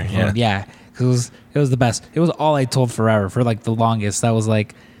Later, we get off the phone. Yeah, because it was the best. It was all I told forever for like the longest. That was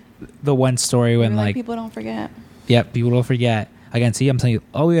like the one story when We're like people don't forget. yep, people will forget. Again, see, I'm telling you,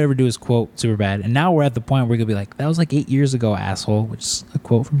 all we ever do is quote Superbad, and now we're at the point where we could be like, "That was like 8 years ago, asshole," which is a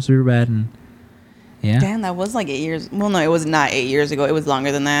quote from Superbad, and yeah, Damn, that was like 8 years. Well, no, it was not 8 years ago. It was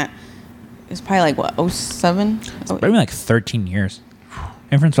longer than that. It was probably like what, 07? probably like 13 years.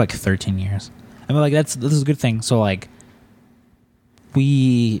 Inference for like 13 years. I mean, like this is a good thing. So like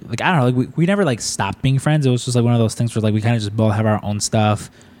we like I don't know, like we never like stopped being friends. It was just like one of those things where like we kind of just both have our own stuff.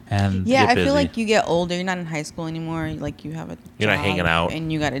 And Yeah, Get I feel busy. like you get older. You're not in high school anymore. Like you have a You're not job hanging out.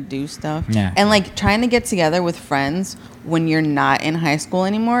 and you got to do stuff. Yeah. And like trying to get together with friends when you're not in high school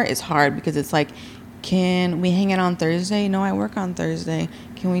anymore is hard because it's like, can we hang out on Thursday? No, I work on Thursday.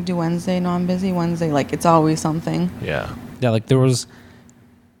 Can we do Wednesday? No, I'm busy Wednesday. Like it's always something. Yeah. yeah, like there was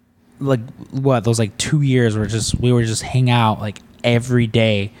like what those like 2 years where we were just hang out like every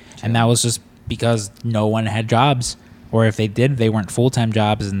day, and that was just because no one had jobs, or if they did, they weren't full-time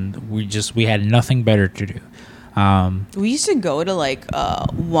jobs, and we had nothing better to do. We used to go to like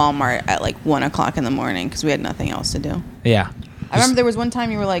Walmart at like 1 o'clock in the morning because we had nothing else to do. Yeah, I remember there was one time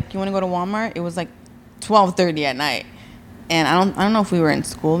you were like, "You want to go to Walmart?" It was like 12:30 at night. And I don't know if we were in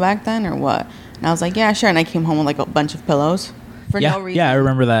school back then or what. And I was like, yeah, sure. And I came home with like a bunch of pillows for no reason. Yeah, I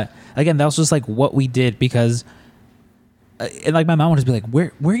remember that. Again, that was just like what we did because, and like my mom would just be like,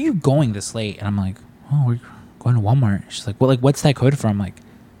 "Where are you going this late?" And I'm like, "Oh, we're going to Walmart." She's like, "Well, like what's that code for?" I'm like,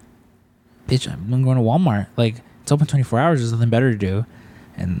 "Bitch, I'm going to Walmart. Like it's open 24 hours. There's nothing better to do."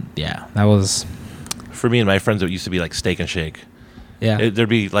 And yeah, that was For me and my friends, it used to be like Steak and Shake. yeah. There'd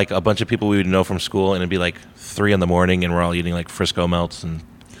be like a bunch of people we would know from school, and it'd be like 3 a.m, and we're all eating like Frisco melts and.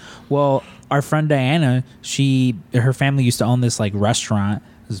 Well, our friend Diana, her family used to own this like restaurant.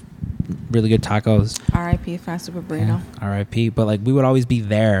 It was really good tacos. R.I.P. Fast Super Burrito. Yeah, R.I.P. But like we would always be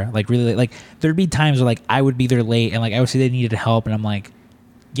there, like really late. Like there'd be times where like I would be there late, and like I would say they needed help, and I'm like,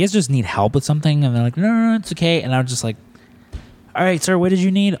 "You guys just need help with something?" And they're like, "No, it's okay." And I was just like, "All right, sir, what did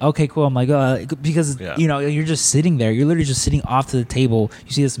you need?" Okay, cool. I'm like, because you know you're just sitting there. You're literally just sitting off to the table.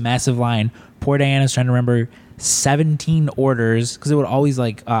 You see this massive line. Poor Diana's trying to remember 17 orders because it would always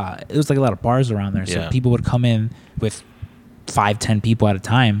like it was like a lot of bars around there, so people would come in with 5-10 people at a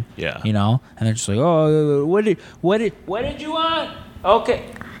time. Yeah, you know, and they're just like, "Oh, what did you want?" Okay,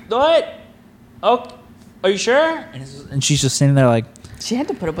 what? Oh, are you sure? And she's just sitting there like. She had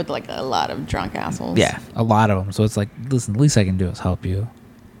to put up with like a lot of drunk assholes. Yeah, a lot of them. So it's like, listen, the least I can do is help you.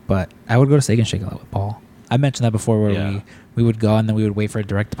 But I would go to Steak and Shake a lot with Paul. I mentioned that before where we would go and then we would wait for a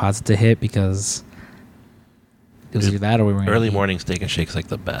direct deposit to hit because it was either that or we were early morning Steak and Shake's like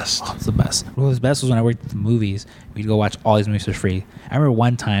the best. Oh, it's the best. Well, the best was when I worked at the movies. We'd go watch all these movies for free. I remember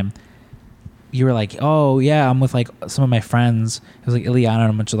one time you were like, "Oh yeah, I'm with like some of my friends." It was like Ileana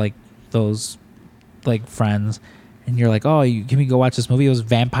and a bunch of like those like friends. And you're like, "Oh, can we go watch this movie?" It was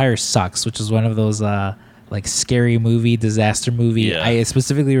Vampire Sucks, which is one of those like scary movie, disaster movie. Yeah. I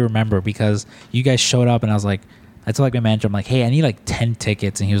specifically remember because you guys showed up and I was like, I told like my manager, I'm like, "Hey, I need like 10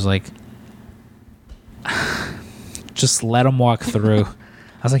 tickets." And he was like, "Just let them walk through."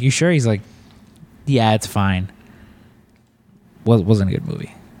 I was like, "You sure?" He's like, "Yeah, it's fine." Wasn't a good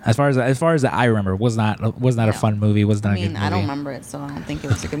movie. As far as I remember, was not a fun movie. Was not a good movie. I don't remember it, so I don't think it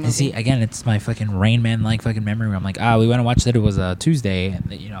was a good movie. And see, again, it's my fucking Rain Man like fucking memory where I'm like, we went and watched it. It was a Tuesday,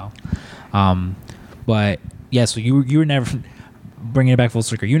 and you know, but yeah. So you were never bringing it back full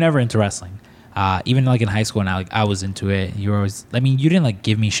circle. You were never into wrestling, even like in high school. Now, like I was into it. You were always. I mean, you didn't like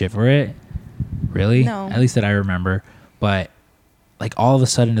give me shit for it, really. No. At least that I remember. But like all of a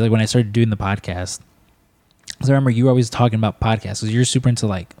sudden, like when I started doing the podcast. Because I remember you were always talking about podcasts. Because you're super into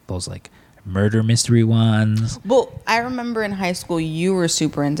like those like murder mystery ones. Well, I remember in high school you were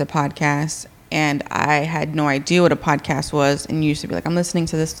super into podcasts, and I had no idea what a podcast was. And you used to be like, "I'm listening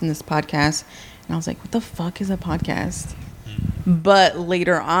to this and this podcast," and I was like, "What the fuck is a podcast?" But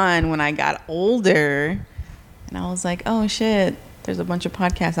later on, when I got older, and I was like, "Oh shit, there's a bunch of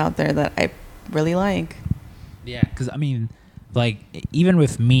podcasts out there that I really like." Yeah, because I mean, like even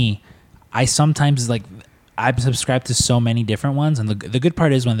with me, I sometimes like. I'm subscribed to so many different ones, and the good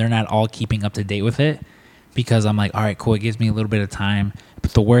part is when they're not all keeping up to date with it, because I'm like, all right, cool, it gives me a little bit of time.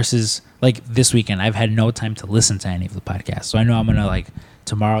 But the worst is like this weekend, I've had no time to listen to any of the podcasts, so I know I'm gonna like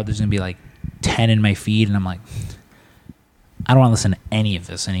tomorrow there's gonna be like 10 in my feed, and I'm like, I don't want to listen to any of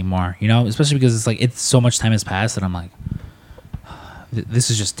this anymore, you know, especially because it's like it's so much time has passed that I'm like, this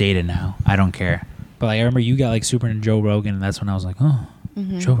is just dated now. I don't care. But like I remember you got like super into Joe Rogan, and that's when I was like, oh,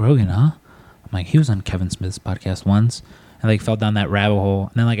 Joe Rogan, huh? Like he was on Kevin Smith's podcast once, and like fell down that rabbit hole.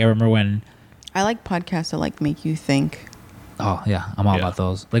 And then like I remember when I like podcasts that like make you think. Oh yeah, I'm all about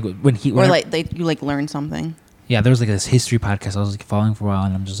those. Like when you like learn something. Yeah, there was like this history podcast I was like following for a while,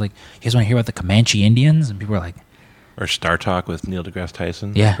 and I'm just like, you guys want to hear about the Comanche Indians? And people were like, or Star Talk with Neil deGrasse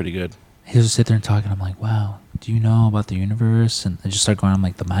Tyson. Yeah, that's pretty good. He just sit there and talk, and I'm like, wow, do you know about the universe? And I just started going on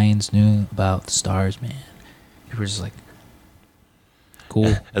like the Mayans knew about the stars, man. People were just like. Cool.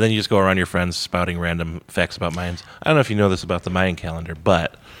 And then you just go around your friends spouting random facts about Mayans. I don't know if you know this about the Mayan calendar,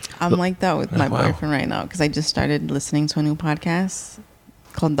 but I'm like that with my boyfriend right now because I just started listening to a new podcast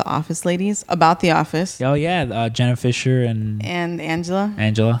called The Office Ladies about The Office. Oh yeah, Jenna Fisher and Angela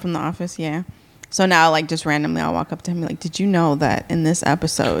from The Office. Yeah. So now, like, just randomly, I'll walk up to him and be like, "Did you know that in this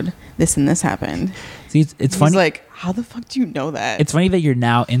episode, this and this happened?" See, it's funny. He's like, "How the fuck do you know that?" It's funny that you're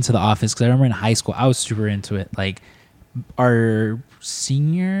now into The Office because I remember in high school I was super into it. Like our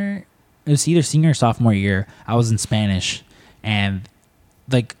senior, it was either senior or sophomore year, I was in Spanish, and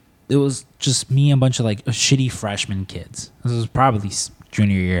like it was just me and a bunch of like shitty freshman kids. This was probably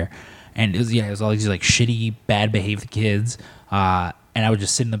junior year, and it was all these like shitty, bad behaved kids. And I would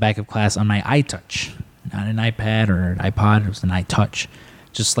just sit in the back of class on my iTouch, not an iPad or an iPod. It was an iTouch,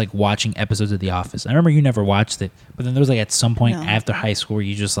 just like watching episodes of The Office. I remember you never watched it, but then there was like at some point after high school where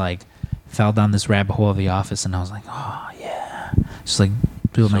you just like fell down this rabbit hole of The Office, and I was like, oh yeah, just like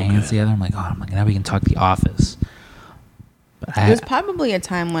doing my hands together. I'm like, now we can talk The Office. But There was probably a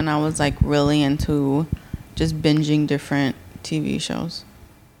time when I was like really into just binging different TV shows.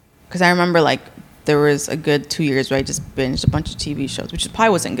 Because I remember like there was a good 2 years where I just binged a bunch of TV shows, which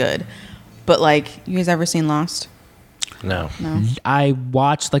probably wasn't good. But like, you guys ever seen Lost? No. I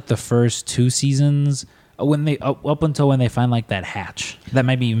watched like the first 2 seasons when they up until when they find like that hatch. That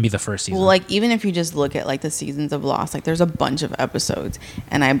might even be the first season. Well, like even if you just look at like the seasons of Lost, like there's a bunch of episodes,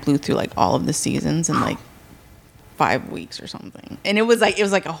 and I blew through like all of the seasons in like 5 weeks or something. And it was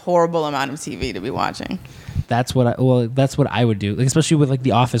like a horrible amount of TV to be watching. That's what I would do, like, especially with like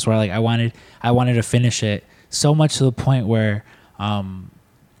The Office, where like I wanted to finish it so much to the point where I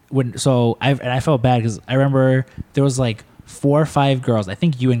felt bad because I remember there was like 4 or 5 girls, I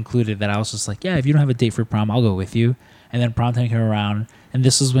think you included, that I was just like, yeah, if you don't have a date for prom, I'll go with you. And then prom time came around, and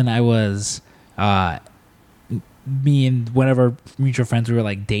this was when I was me and one of our mutual friends, we were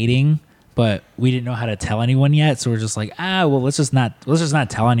like dating, but we didn't know how to tell anyone yet, so we're just like, well, let's just not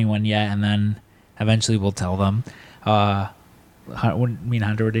tell anyone yet, and then eventually we'll tell them. Me and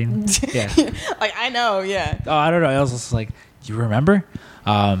Hunter were dating. Yeah. Like I know, yeah. Oh, I don't know. I was just like, do you remember?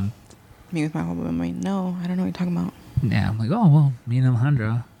 Me with my whole memory. No, I don't know what you're talking about. Yeah, I'm like, oh well, me and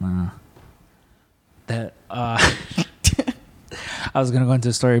Alejandro. I was gonna go into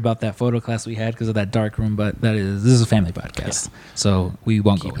a story about that photo class we had because of that dark room, but this is a family podcast, so we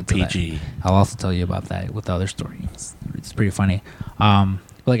won't Keep go it into PG. that. I'll also tell you about that with the other story. It's pretty funny.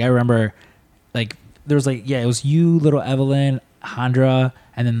 Like I remember, like there was like it was you, little Evelyn, Handra,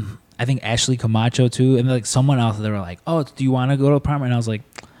 and then I think Ashley Camacho too, and like someone else. They were like, oh, do you want to go to prom? And I was like,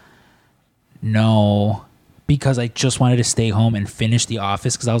 no, because I just wanted to stay home and finish The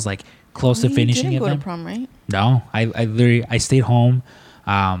Office because I was like close to finishing you it. didn't go then. to prom, right? No, I literally stayed home.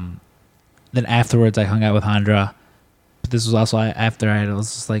 Then afterwards I hung out with Handra. But this was also after I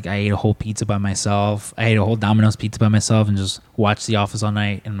ate a whole pizza by myself. I ate a whole Domino's pizza by myself and just watched The Office all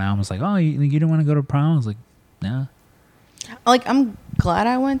night. And my mom was like, oh, you didn't want to go to prom? I was like, no. Like I'm glad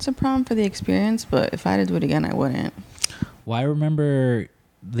I went to prom for the experience, but if I had to do it again, I wouldn't. Well, I remember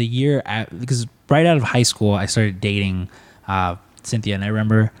the year because right out of high school I started dating Cynthia, and I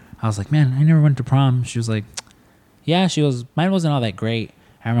remember I was like, man, I never went to prom. She was like, yeah. She was, mine wasn't all that great.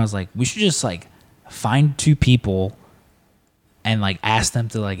 I remember I was like, we should just like find 2 people and like ask them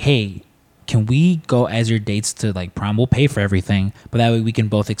to like, hey, can we go as your dates to like prom? We'll pay for everything, but that way we can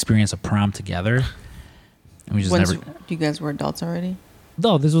both experience a prom together. And we just You guys were adults already?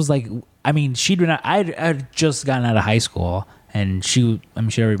 No, this was like, I mean, I'd just gotten out of high school, and she'd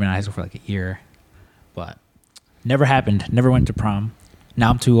already been in high school for like a year, but never happened. Never went to prom. Now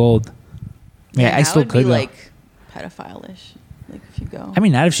I'm too old. Yeah, I still could be go. like pedophile-ish, like if you go. I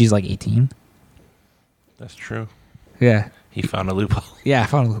mean, not if she's like 18. That's true. Yeah. He found a loophole. Yeah,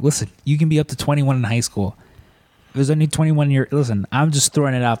 listen, you can be up to 21 in high school. If there's only listen, I'm just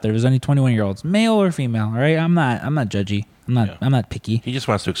throwing it out there. There's only 21-year-olds, male or female, all right? I'm not judgy. I'm not picky. He just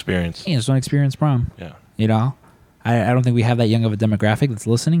wants to experience. He just want to experience prom. Yeah. You know? I don't think we have that young of a demographic that's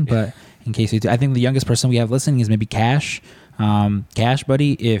listening, but in case we do, I think the youngest person we have listening is maybe Cash. Cash,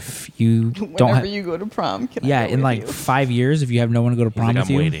 buddy, if you Whenever you go to prom, can I go in with like you? 5 years, if you have no one to go to He's prom like, with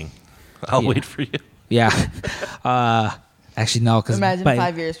I'm you. waiting. I'll wait for you. Yeah. Actually, no, because Imagine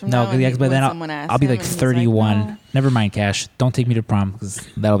 5 years from now, because by when then someone asks I'll be him like and he's like, 31. no. Never mind, Cash. Don't take me to prom because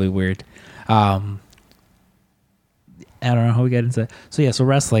that'll be weird. I don't know how we get into. So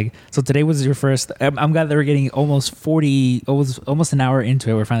wrestling. So today was your first. I'm glad that we're getting almost an hour into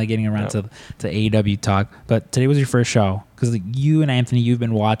it. We're finally getting around to AEW talk. But today was your first show because you and Anthony, you've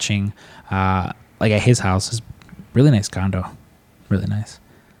been watching, like at his house, his really nice condo, really nice.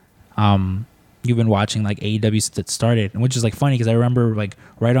 You've been watching like AEW that started, which is like funny because I remember like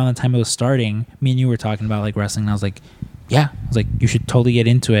right on the time it was starting, me and you were talking about like wrestling, and I was like, yeah, I was like, you should totally get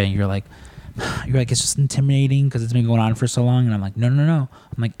into it. And you're like, it's just intimidating because it's been going on for so long. And I'm like, no. I'm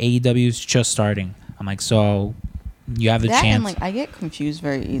like, AEW is just starting. I'm like, so you have the that chance. And like I get confused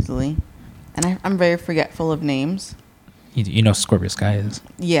very easily, and I'm very forgetful of names. You know, Scorpio Sky is.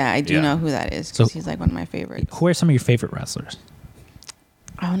 Yeah, I do Yeah. know who that is So- because he's like one of my favorites. Who are some of your favorite wrestlers?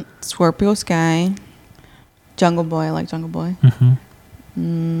 Scorpio Sky, Jungle Boy. I like Jungle Boy.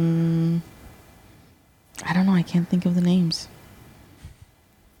 Mm-hmm. I don't know. I can't think of the names.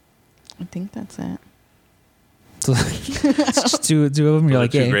 I think that's it. So it's just two of them. You're Those are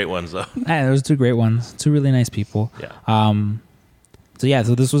like, 2 yeah, great ones, though. those 2 great ones. 2 really nice people. Yeah.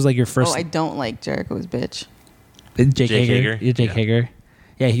 So this was like your first. Oh, I don't like Jericho's bitch. Jake Jake Hager. Hager? Yeah, Jake Yeah. Hager.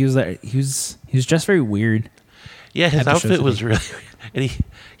 Yeah, he was dressed very weird. Yeah, his At the shows outfit that was he- really. And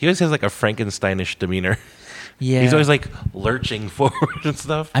he always has like a Frankensteinish demeanor. Yeah. He's always like lurching forward and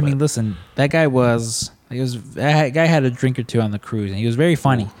stuff. I mean, listen, that guy that guy had a drink or two on the cruise, and he was very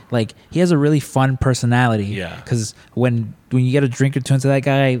funny. Like, he has a really fun personality. Yeah. Because when you get a drink or two into that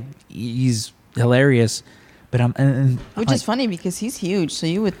guy, he's hilarious. But Which is funny because he's huge, so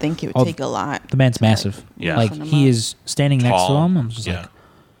you would think it would take a lot. The man's massive. Yeah. Like, he is standing next to Tall. him.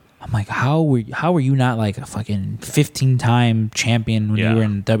 I'm like, how were you not like a fucking 15-time champion when you were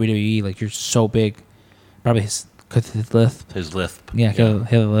in WWE? Like, you're so big. Probably his lisp. His lisp. Yeah, he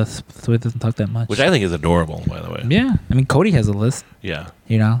had a lisp, so he doesn't talk that much. Which I think is adorable, by the way. Yeah, I mean, Cody has a lisp. Yeah.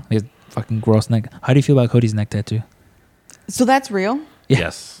 You know, he has fucking gross neck. How do you feel about Cody's neck tattoo? So that's real? Yeah.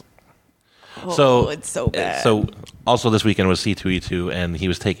 Yes. Oh, So it's so bad. So also this weekend was C2E2, and he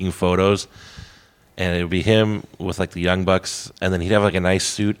was taking photos, and it would be him with like the Young Bucks, and then he'd have like a nice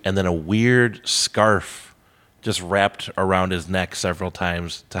suit, and then a weird scarf just wrapped around his neck several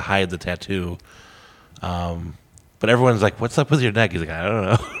times to hide the tattoo. But everyone's like, "What's up with your neck?" He's like, "I don't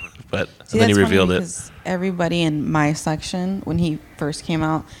know," but See, and then he that's funny revealed it. because everybody in my section, when he first came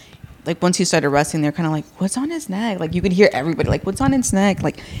out, like once he started wrestling, they're kind of like, "What's on his neck?" Like you could hear everybody like, "What's on his neck?"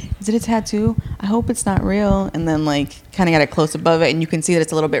 Like, is it a tattoo? I hope it's not real. And then like kind of got it close above it, and you can see that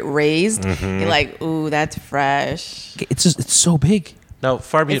it's a little bit raised. You're like, "Ooh, that's fresh." It's so big. Now,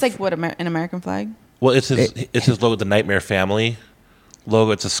 far be It's it like what an American flag. well, it's his logo, the Nightmare Family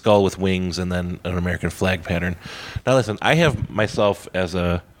logo. It's a skull with wings and then an American flag pattern. Now, listen, I have myself as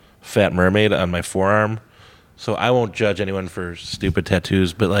a fat mermaid on my forearm, so I won't judge anyone for stupid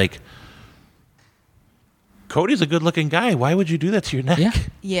tattoos. But like, Cody's a good-looking guy. Why would you do that to your neck? Yeah.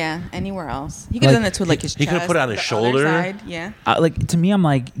 Yeah, anywhere else. He could have Like, done that to like his he chest. could've put it on his the shoulder. other side, yeah. Like, to me, I'm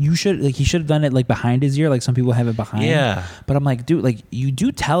like, he should have done it like behind his ear, like some people have it behind. Yeah. But I'm like, dude, like you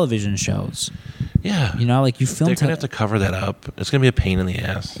do television shows, Yeah. you know, like you film. They're gonna have to cover that up. It's gonna be a pain in the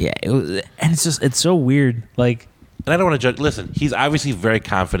ass. Yeah, and it's so weird. Like, And I don't want to judge. Listen, he's obviously very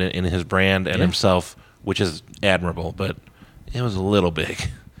confident in his brand and Yeah. himself, which is admirable. But it was a little big.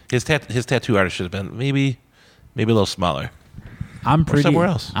 His tattoo artist should have been maybe a little smaller. somewhere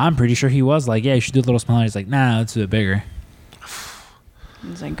else. I'm pretty sure he was like, yeah, you should do a little smaller. He's like, nah, it's a bit bigger.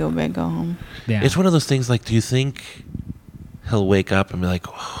 It's like go big, go home. Yeah, It's one of those things. Like, do you think he'll wake up and be like,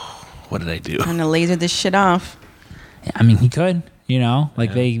 oh, "What did I do?" Trying to laser this shit off. I mean, he could, you know, like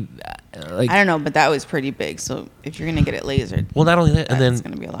Yeah. like I don't know, but that was pretty big. So if you're gonna get it lasered, Well, not only that, and that's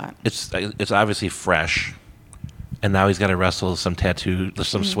then gonna be a lot. it's obviously fresh, and now he's got to wrestle some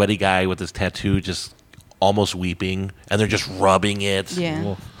sweaty guy with his tattoo, just almost weeping, and they're just rubbing it.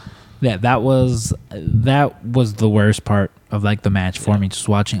 Yeah. yeah, that was the worst part of like the match for me. Just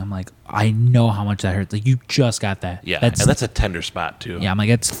watching, I'm like, I know how much that hurts. Like, you just got that. Yeah, and that's a tender spot too. yeah. I'm like,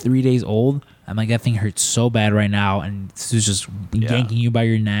 it's 3 days old. I'm like, that thing hurts so bad right now, and it's just yanking you by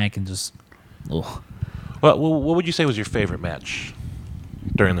your neck and just. Ugh. Well, what would you say was your favorite match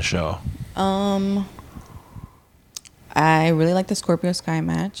during the show? I really like the Scorpio Sky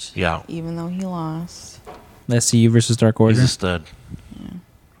match. Yeah. Even though he lost. SCU versus Dark He's Order. a stud.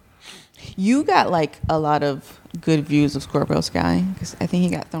 You got like a lot of good views of Scorpio Sky because I think he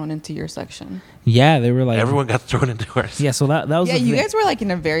got thrown into your section. Yeah, they were like Everyone got thrown into ours. Yeah, so that was Yeah, the you thing. guys were like in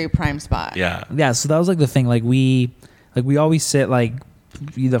a very prime spot. Yeah. Yeah, so that was like the thing. Like we always sit like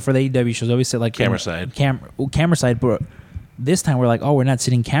either for the AEW shows, always sit like Camera side. Camera side, but this time we're like, oh, we're not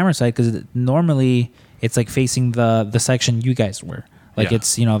sitting camera side because normally it's like facing the section you guys were. Like Yeah.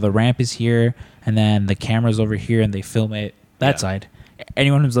 it's, you know, the ramp is here and then the camera's over here and they film it that Yeah. side.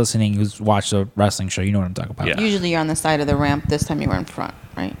 Anyone who's listening who's watched a wrestling show, you know what I'm talking about. Yeah. Usually you're on the side of the ramp. This time you were in front,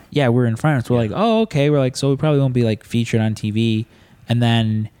 right? Yeah, we're in front. So we're like, oh, okay. We're like, so we probably won't be like featured on TV. And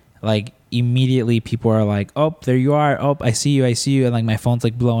then like immediately people are like, oh, there you are. Oh, I see you. And like my phone's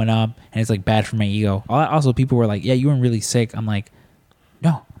like blowing up and it's like bad for my ego. Also, people were like, yeah, you weren't really sick. I'm like, no.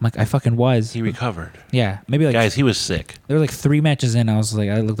 I'm like, I fucking was. He recovered. Yeah, maybe like Guys, he was sick. there were like 3 matches in. I was like,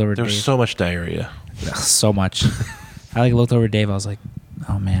 I looked over There Dave. was so much diarrhea. so much. I like looked over Dave. I was like,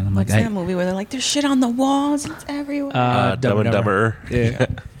 oh man. I'm like, What's that movie where they're like, there's shit on the walls. It's everywhere. Dumb and Dumber. Yeah.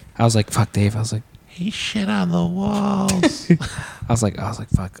 I was like, fuck Dave. I was like, He shit on the walls. I was like,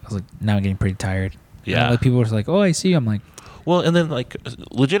 fuck. I was like, now I'm getting pretty tired. Yeah. And, like people were like, oh, I see you. I'm like, Well, and then like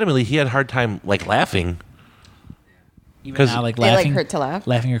legitimately, he had a hard time like laughing even 'Cause now, like They like laughing, hurt to laugh.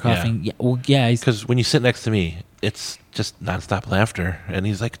 laughing or coughing. Yeah. Well, yeah. because when you sit next to me, it's just nonstop laughter, and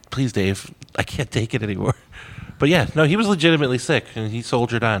he's like, "Please, Dave, I can't take it anymore." But yeah, no, he was legitimately sick, and he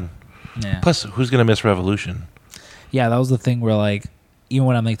soldiered on. Yeah. Plus, who's gonna miss Revolution? Yeah, that was the thing where like, even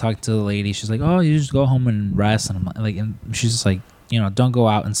when I'm like talking to the lady, she's like, oh, you just go home and rest, and I'm like, and she's just like, you know, don't go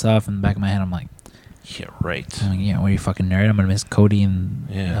out and stuff. In the back of my head, I'm like, Yeah, right. I mean, yeah, what are you fucking nerd? I'm gonna miss Cody and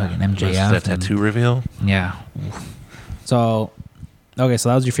Yeah. fucking MJF. That tattoo reveal? Yeah. So, okay, so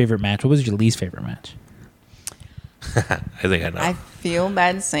that was your favorite match. What was your least favorite match? I think I know. I feel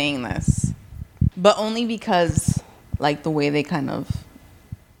bad saying this, but only because like the way they kind of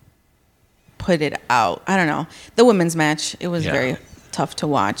put it out. I don't know. The women's match, it was Yeah. very tough to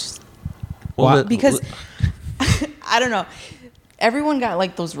watch Well, because I don't know. Everyone got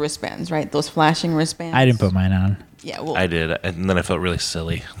like those wristbands, right? Those flashing wristbands. I didn't put mine on. Yeah, well, I did, and then I felt really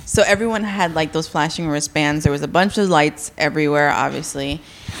silly. so everyone had like those flashing wristbands. There was a bunch of lights everywhere, obviously.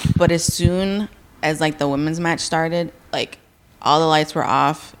 But as soon as like the women's match started, like all the lights were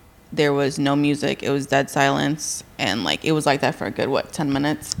off. There was no music. It was dead silence, and like it was like that for a good 10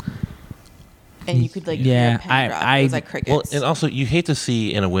 minutes. And you could like Yeah, hear a pin drop. It was like crickets. Well, and also you hate to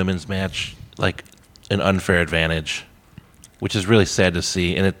see in a women's match like an unfair advantage, which is really sad to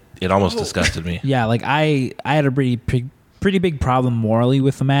see, and it almost disgusted me. Yeah, like I had a pretty big problem morally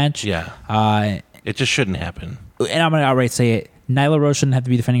with the match. Yeah, And it just shouldn't happen. I'm gonna outright say it. Nyla Rose shouldn't have to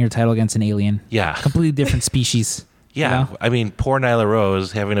be defending her title against an alien. Yeah. Completely different species. Yeah, You know? I mean, poor Nyla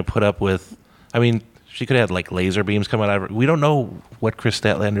Rose having to put up with. I mean, she could have had like laser beams coming out of her. We don't know what Chris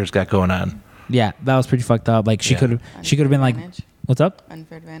Statlander's got going on. Yeah, that was pretty fucked up. Like she Yeah. could have been like, Advantage. "What's up?"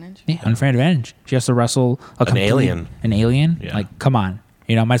 Unfair advantage. Yeah, unfair advantage. She has to wrestle An alien. An alien? Yeah. Like, come on.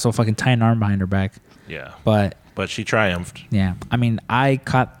 You know, might as well fucking tie an arm behind her back. Yeah, But but she triumphed. yeah, I mean, I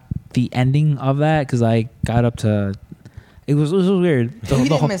caught the ending of that because I got up to. It was weird. You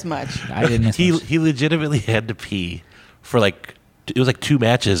didn't miss much. I didn't miss much. He legitimately had to pee for like it was like 2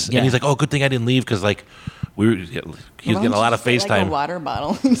 matches, Yeah. and he's like, "Oh, good thing I didn't leave because like he was getting a lot of Like a FaceTime." water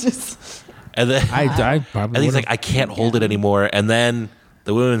bottle. Just And then I probably. and he's like, would've- "I can't hold it anymore." And then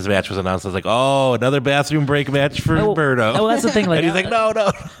the women's match was announced. I was like, "Oh, another bathroom break match for Oh, Berto." well, that's the thing. Like, and he's like, "No,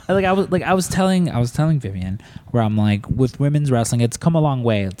 no." I was telling Vivian where I'm like, with women's wrestling, it's come a long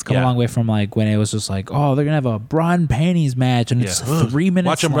way. It's come a Yeah. long way from like when it was just like, oh, they're gonna have a bra and panties match, and it's Yeah. 3 minutes.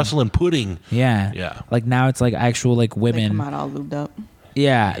 Watch him long. wrestle in pudding. Yeah, Yeah. Like now it's like actual like they women. come out all lubed up.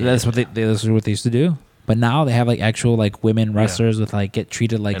 Yeah, that's what that's what they used to do. But now they have like actual like women wrestlers with like get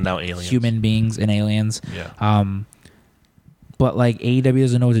treated like And now aliens. human beings and aliens. Yeah. But like AEW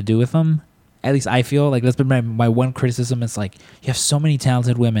doesn't know what to do with them. At least I feel like that's been my one criticism. It's like you have so many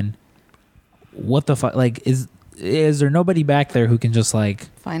talented women. What the fuck? Like is there nobody back there who can just like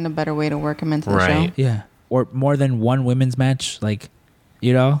Find a better way to work them into the Right. show. yeah, or more than one women's match? Like,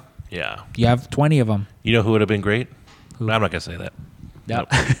 you know, Yeah. you have 20 of them. You know who would have been great? Who? No, I'm not gonna say that. Yep.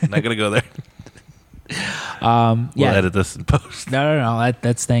 Nope. Not gonna go there. Yeah. We'll edit this in post. No,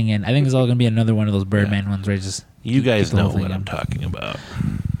 that's staying in. I think it's all gonna be another one of those Birdman ones where I just You guys keep the know whole thing what I'm in. talking about.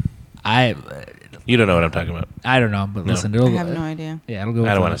 I You don't know what I'm talking about. don't know, but No. listen, I it'll, have no idea. yeah, it'll go. I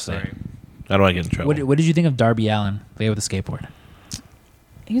don't want want to say. I don't want to get in trouble. What did you think of Darby Allin? Play with the skateboard.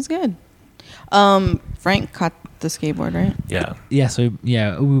 He's good. Frank caught the skateboard, right? Yeah. Yeah, so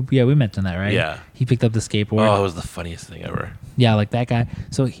we mentioned that, right? Yeah. He picked up the skateboard. Oh, it was the funniest thing ever. Yeah, like that guy.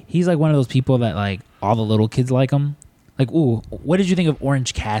 So he's like one of those people that like all the little kids like him. Like, ooh, what did you think of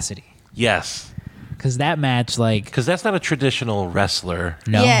Orange Cassidy? Yes. Because that match, like, Because that's not a traditional wrestler.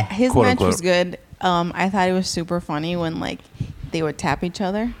 no, Yeah, his Quote, match unquote. was good. I thought it was super funny when like they would tap each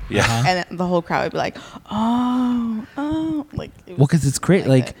other. Yeah. Uh-huh. And then the whole crowd would be like, oh, like. It well, was because it's great.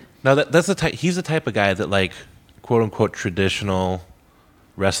 Like, that. No, that's the type. He's the type of guy that like, quote unquote, traditional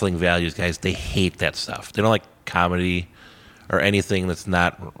wrestling values guys. They hate that stuff. They don't like comedy or anything that's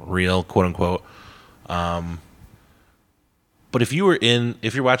not real, quote unquote. But if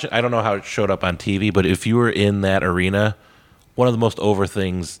you're watching, I don't know how it showed up on TV, but if you were in that arena, one of the most over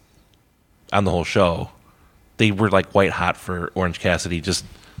things on the whole show, they were like white hot for Orange Cassidy. Just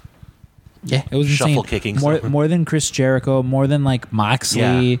yeah, it was Shuffle insane. kicking more someone. more than Chris Jericho, more than like Moxley.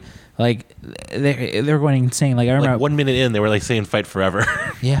 Yeah. Like they're going insane. Like I remember, like 1 minute in, they were like saying "fight forever."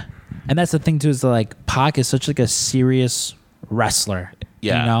 yeah, and that's the thing too is that, like Pac is such like a serious wrestler.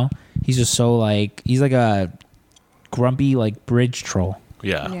 Yeah. you know, he's just so like he's like a grumpy like bridge troll.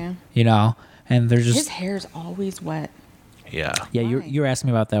 yeah, Yeah. You know, and they're His just hair's always wet. yeah. yeah. Why? You're asking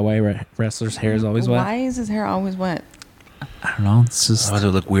me about that. Why wrestlers' hair is always wet? Why is his hair always wet? I don't know. It's just Oh, they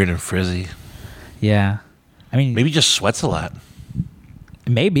look weird and frizzy. yeah. I mean, Maybe he just sweats a lot.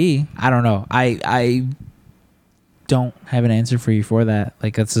 maybe I don't know. I don't have an answer for you for that.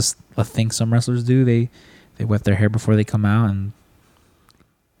 Like that's just a thing some wrestlers do. They wet their hair before they come out, and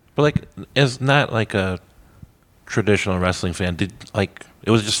But like, as not like a traditional wrestling fan, did like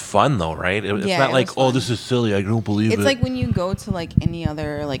it was just fun though, right? It's Yeah, not it like, was oh, fun. this is silly. I don't believe It's it. like when you go to like any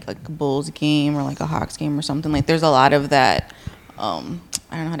other like a Bulls game or like a Hawks game or something. Like there's a lot of that.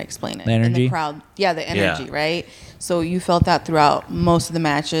 I don't know how to explain it. The energy? In the crowd. Yeah, the energy, right? So you felt that throughout most of the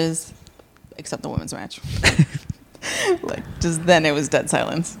matches, except the women's match. Like, just then it was dead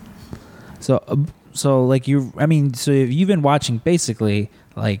silence. So like so you've been watching basically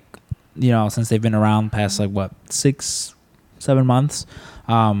like, since they've been around past like what 6-7 months.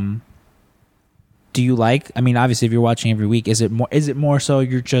 Do you like? I mean, obviously, if you're watching every week, is it more so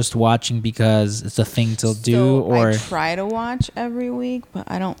you're just watching because it's a thing to do, or I try to watch every week, but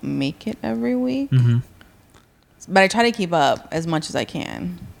I don't make it every week. Mm-hmm. But I try to keep up as much as I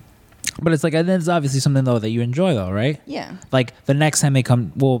can. But it's like, and it's obviously something though that you enjoy though, right? Yeah. Like the next time they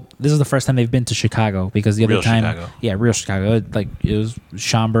come, well, this is the first time they've been to Chicago because the other Real time, Chicago. yeah, real Chicago. Like it was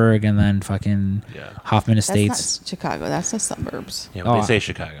Schaumburg and then fucking Hoffman Estates. That's not Chicago. That's the suburbs. Yeah, but they say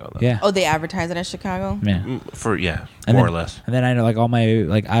Chicago. Though. Yeah. Oh, they advertise it as Chicago? Yeah. More then, or less. And then I know like all my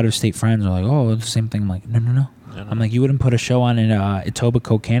like out of state friends are like, oh, it's the same thing. I'm like, no. I'm like, you wouldn't put a show on in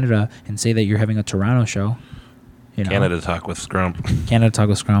Etobicoke, Canada, and say that you're having a Toronto show. Canada Talk with Scrum. Canada Talk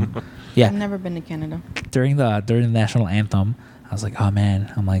with Scrum. Yeah. I've never been to Canada. During the national anthem, I was like, oh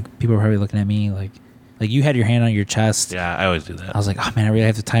man, I'm like, people are probably looking at me like you had your hand on your chest. Yeah, I always do that. I was like, oh man, I really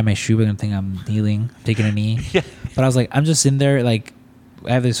have to tie my shoe. They're gonna think I'm kneeling, taking a knee. Yeah. But I was like, I'm just in there, like,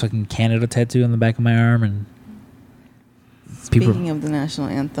 I have this fucking Canada tattoo on the back of my arm, and Speaking of the national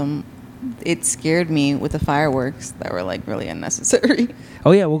anthem, it scared me with the fireworks that were like really unnecessary.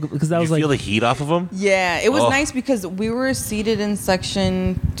 Oh yeah, well, because that Did was you like feel the heat off of them? Yeah, it was Oh. nice because we were seated in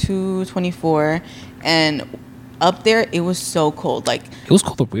section 224, and up there it was so cold. Like, it was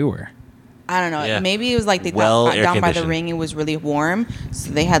cold where we were. I don't know, Yeah. maybe it was like they Well thought air down by the conditioned. ring it was really warm,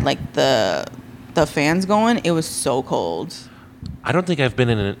 so they had like the fans going. It was so cold. I don't think I've been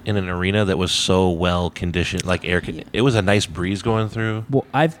in an arena that was so well conditioned, like It was a nice breeze going through. Well,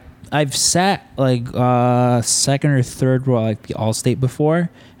 I've sat like second or third row like the Allstate before,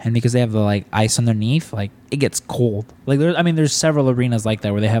 and because they have the like ice underneath, like it gets cold. Like there's several arenas like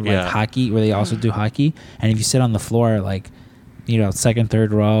that where they have like Yeah. hockey, where they also do hockey, and if you sit on the floor like, second,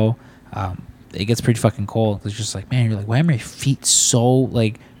 third row, it gets pretty fucking cold. It's just like, man, you're like, why are my feet so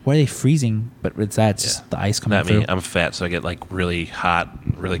like? Why are they freezing? But it's just the ice coming Not through. me. I'm fat, so I get like really hot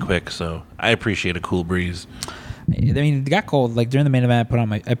really quick. So I appreciate a cool breeze. I mean, it got cold. Like during the main event,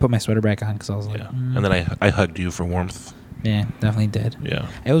 I put my sweater back on because I was like, Yeah. And then I hugged you for warmth. yeah, definitely did. Yeah.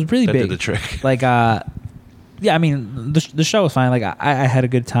 It was really That big. did the trick. Like, yeah, I mean, the show was fine. Like, I had a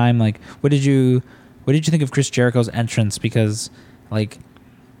good time. Like, what did you think of Chris Jericho's entrance? Because, like,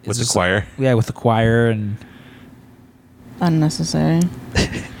 With the just- choir? Yeah, with the choir and Unnecessary.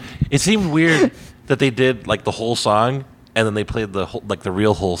 It seemed weird that they did like the whole song and then they played the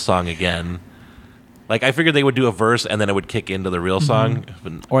real whole song again. Like I figured they would do a verse and then it would kick into the real song.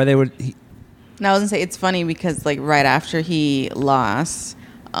 But or they would. Now I was gonna say it's funny because like right after he lost,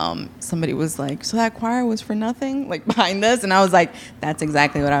 somebody was like, "So that choir was for nothing," like behind us, and I was like, "That's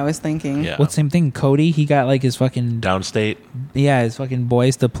exactly what I was thinking." Yeah. What same thing? Cody, he got like his fucking Downstate. his fucking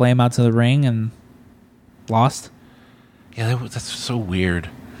boys to play him out to the ring and lost. Yeah, that's so weird.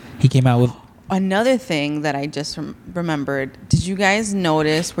 He came out with. Another thing that I just remembered, did you guys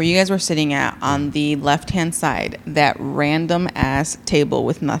notice where you guys were sitting at on the left-hand side, that random ass table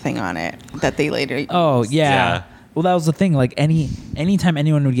with nothing on it that they later Oh used? yeah. Yeah. Well, that was the thing. Like anytime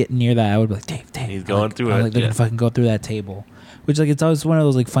anyone would get near that, I would be like, Dave. He's going like, through I'm it, Like, they're yeah. gonna fucking go through that table, which like it's always one of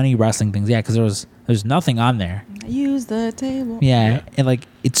those like funny wrestling things. Yeah, because there's nothing on there. Use the table. Yeah, Yeah. and like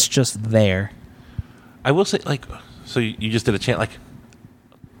it's just there. I will say, like, so you just did a chant. Like,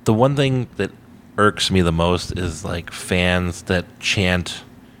 the one thing that irks me the most is like fans that chant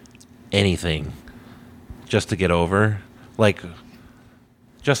anything just to get over. Like,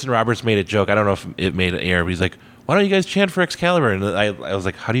 Justin Roberts made a joke. I don't know if it made it air, but he's like, "Why don't you guys chant for Excalibur?" And I was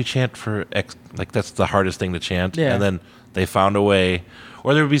like, "How do you chant for X? Like, that's the hardest thing to chant." Yeah. And then they found a way,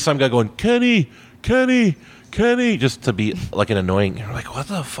 or there would be some guy going, "Kenny, Kenny, Kenny," just to be like an annoying. You're like, "What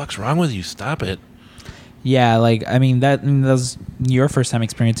the fuck's wrong with you? Stop it." Yeah, like I mean that was your first time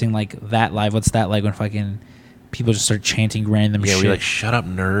experiencing like that live. What's that like when fucking people just start chanting random Yeah, shit? we're like, "Shut up,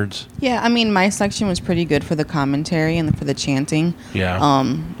 nerds." Yeah, I mean, my section was pretty good for the commentary and for the chanting. Yeah.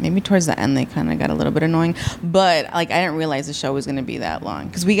 Maybe towards the end they kind of got a little bit annoying, but like I didn't realize the show was going to be that long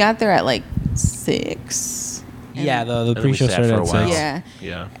because we got there at like 6. And- yeah, the And then we pre-show sat started for a at while. 6. Yeah.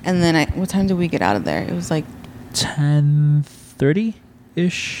 Yeah. And then what time did we get out of there? It was like 10:30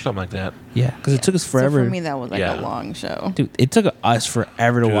 ish. Something like that. Yeah, because it took us forever. So for me, that was like Yeah. a long show. Dude, it took us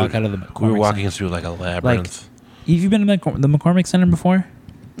forever to Dude, walk out of the. we were McCormick walking Center. through like a labyrinth. Have you been to the McCormick Center before?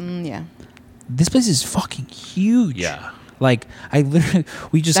 Yeah. This place is fucking huge. Yeah. Like I literally,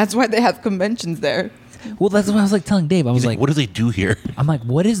 we just. That's why they have conventions there. Well, that's what I was like telling Dave. I was He's like, like, what do they do here? I'm like,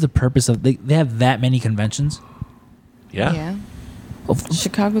 what is the purpose of? They have that many conventions. Yeah.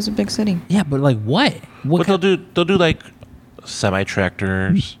 Chicago's a big city. Yeah, but like what? What? But they'll do like semi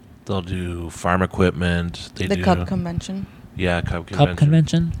tractors. They'll do farm equipment. They The do Cub convention. Yeah, Cub convention. Cup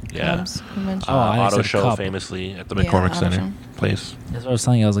convention? Yeah. Cubs convention. Oh, I Auto said show Cup. famously at the Yeah, McCormick auto Center show. place. That's what I was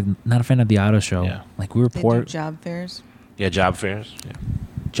telling you. I was like, not a fan of the auto show. Yeah. Like we were They poor. do job fairs. Yeah, job fairs. Yeah.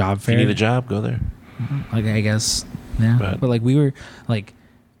 Job If fair. you need a job, go there. Like I guess, yeah. But- But like we were like,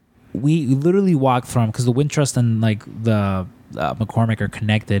 we literally walked from because the Wintrust and like the McCormick are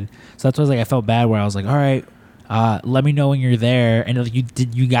connected. So that's why I was like, I felt bad where I was like, all right, let me know when you're there. And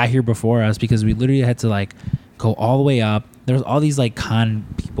like, you got here before us because we literally had to like go all the way up. There's all these like con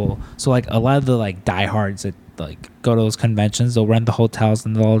people. So like a lot of the like diehards that like go to those conventions, they'll rent the hotels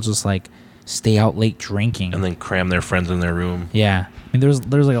and they'll all just like stay out late drinking. And then cram their friends in their room. Yeah, I mean there's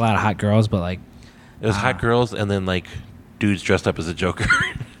like a lot of hot girls, but like It was hot girls and then like dudes dressed up as a Joker.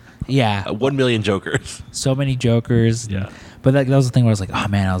 yeah, 1 million Jokers. so many jokers. Yeah. But that was the thing where I was like, oh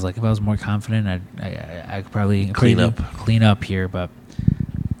man, I was like, if I was more confident, I could probably Clean up. clean up here. But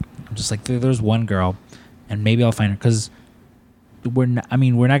I'm just like, there's one girl, and maybe I'll find her because we're not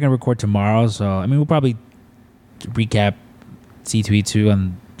gonna record tomorrow, so I mean we'll probably recap C2E2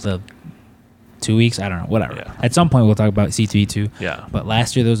 on the 2 weeks. I don't know, whatever. Yeah. At some point we'll talk about C2E2. Yeah. But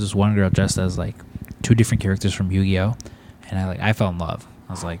last year there was this one girl dressed as like 2 different characters from Yu-Gi-Oh, and I fell in love.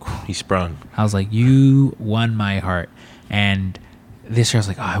 I was like, He sprung. you won my heart. And this year I was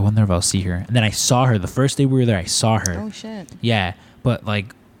like, oh, I wonder if I'll see her. And then I saw her the first day we were there. I saw her. Oh shit. Yeah, but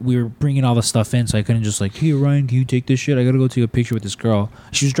like we were bringing all the stuff in, so I couldn't just like, hey Ryan, can you take this shit? I gotta go take a picture with this girl.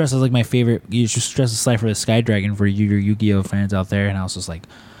 She was dressed as like my favorite. She was dressed as Cypher the Sky Dragon for your Yu-Gi-Oh fans out there, and I was just like,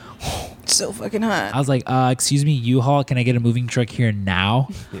 So fucking hot. I was like, excuse me, U-Haul, can I get a moving truck here now?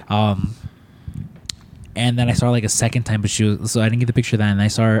 And then I saw her like a second time, but so I didn't get the picture then. And I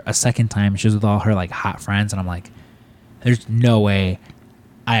saw her a second time. She was with all her like hot friends, and I'm like, there's no way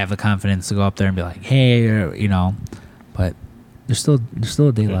I have the confidence to go up there and be like, hey, you know. But there's still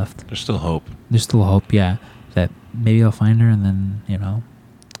a day left. There's still hope. There's still hope, yeah, that maybe I'll find her, and then you know,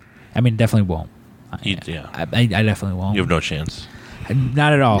 I mean, definitely won't. Yeah. I definitely won't. You have no chance.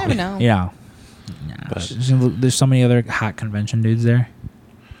 Not at all. Never know. Yeah. But- There's so many other hot convention dudes there.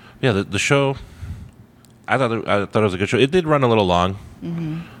 Yeah, the show. I thought it was a good show. It did run a little long.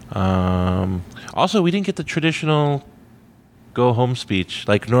 Also, we didn't get the traditional go home speech.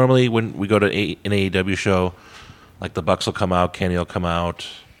 Like normally when we go to an AEW show, like the Bucks will come out, Kenny will come out,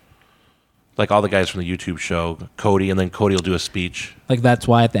 like all the guys from the YouTube show, Cody, and then Cody will do a speech. Like that's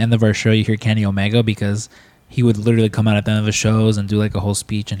why at the end of our show you hear Kenny Omega, because he would literally come out at the end of the shows and do like a whole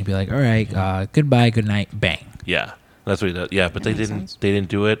speech, and he'd be like, "All right, goodbye, good night, bang." Yeah, that's what he does. Yeah, but they makes didn't. sense. They didn't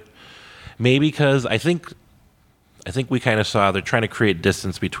do it. Maybe because I think we kind of saw they're trying to create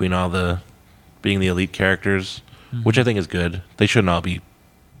distance between all the being the elite characters, which I think is good. They shouldn't all be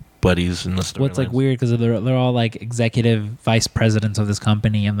buddies in the story. What's like weird because they're all like executive vice presidents of this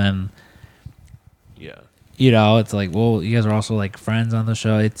company, and then Yeah. you know it's like, well, you guys are also like friends on the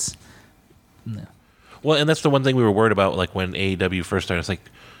show. It's Well, and that's the one thing we were worried about, like when AEW first started. It's like,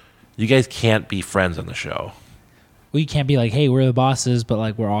 you guys can't be friends on the show. we can't be like, hey, we're the bosses, but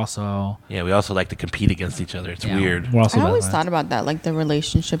like we're also Yeah, we also like to compete against each other. It's yeah, weird. We're also I always best thought about that. Like the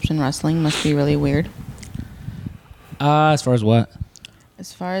relationships in wrestling must be really weird. As far as what?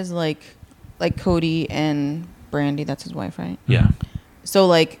 As far as like Cody and Brandy, that's his wife, right? Yeah, So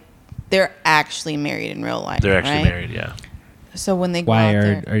like they're actually married in real life. they're actually right? married. Yeah, So when they go Why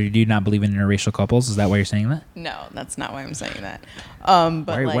out there, do you not believe in interracial couples? Is that why you're saying that? no, that's not why I'm saying that. But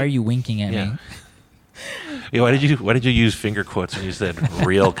Why, like, why are you winking at yeah. me? Yeah, why did you use finger quotes when you said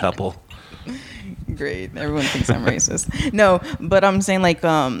real couple? Great. Everyone thinks I'm racist. No, but I'm saying like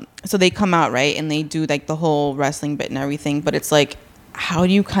so they come out, right? And they do like the whole wrestling bit and everything, but it's like how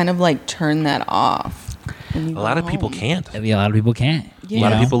do you kind of like turn that off? when you A go lot of people home? can't. Yeah, a lot of people can't. Yeah. A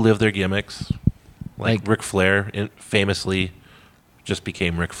lot of You know? people live their gimmicks. Like Like- Ric Flair famously just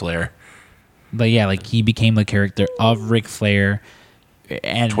became Ric Flair But yeah, like he became the character of Ric Flair,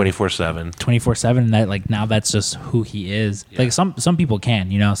 and 24/7. 24/7. That like now that's just who he is. Yeah. Like some people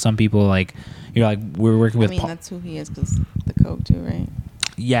can, you know, some people like you're like we're working I with. mean, Paul. that's who he is because the coke too, right?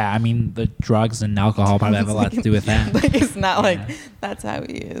 Yeah, I mean the drugs and alcohol probably have a lot to do with that. Like it's not like Yeah. that's how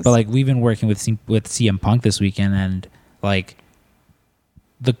he is. But like we've been working with CM Punk this weekend, and like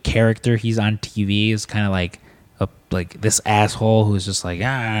the character he's on TV is kind of like this asshole who's just like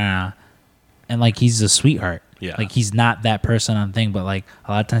and like he's a sweetheart. Yeah. Like he's not that person on thing, but like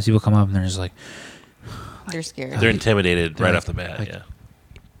a lot of times people come up and they're just like They're scared. They're intimidated They're right like- off the bat. like- Yeah.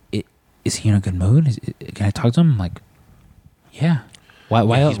 Is he in a good mood? Can I talk to him? Like, yeah. Why?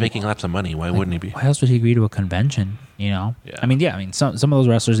 Yeah, else, he's making lots of money. Why like, wouldn't he be? Why else would he agree to a convention? You know. Yeah. I mean, some of those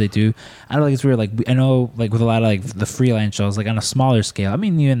wrestlers they do. I don't think it's weird. Like I know, like with a lot of like the freelance shows, like on a smaller scale. I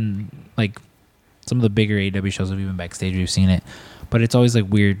mean, even like some of the bigger AEW shows, have even backstage, we've seen it. But it's always like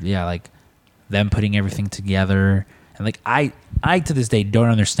weird. Yeah, like them putting everything together, and like I to this day don't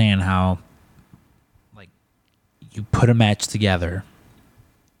understand how like you put a match together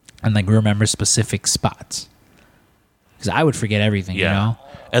and like remember specific spots. Because I would forget everything, Yeah. you know?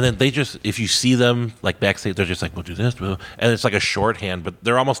 And then they just, if you see them like backstage, they're just like, we'll do this. And it's like a shorthand, but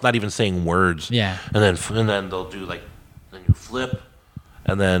they're almost not even saying words. Yeah. And then they'll do like, then you flip,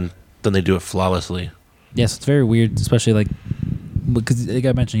 and then they do it flawlessly. Yes, it's very weird, especially like, because like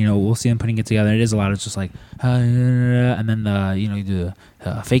I mentioned, you know, we'll see them putting it together. It is a lot of just like, and then, you know, you do the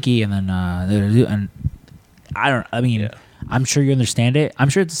fakie, and then, and I mean, Yeah. I'm sure you understand it. I'm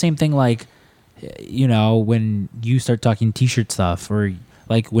sure it's the same thing like, you know, when you start talking t-shirt stuff, or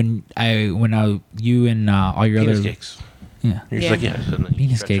like when you and all your Penis other cakes. yeah You're just Yeah. like, yeah. And then you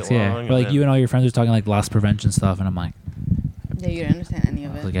penis stretch cakes, it yeah, along, or like then- you and all your friends are talking like loss prevention stuff, and I'm like, Yeah, you didn't understand any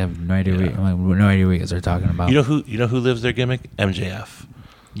of it. I have no idea, Yeah. no idea what you guys are talking about. You know who lives their gimmick? MJF.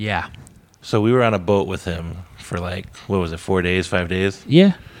 Yeah, So we were on a boat with him for like, what was it, 4 days, 5 days?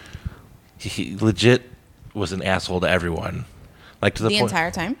 yeah, He legit was an asshole to everyone. Like to the the point entire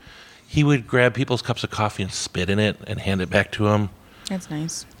time. he would grab people's cups of coffee and spit in it and hand it back to them. That's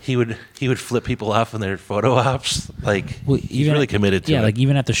nice. He would flip people off in their photo ops. Like Well, he's really committed to yeah, it. like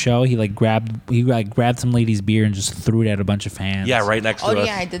even at the show, he grabbed some lady's beer and just threw it at a bunch of fans. yeah, right next Oh to us.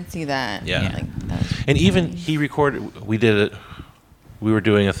 yeah, I did see that. Yeah. Like, that was And even funny. he recorded. We did it. We were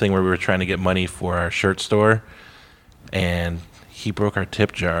doing a thing where we were trying to get money for our shirt store, and he broke our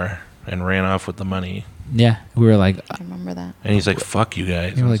tip jar and ran off with the money. yeah. We were like, I remember that. And he's like, "Fuck you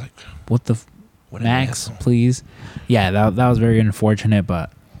guys." we I were was like, what the What an Max, asshole. please. Yeah, that was very unfortunate,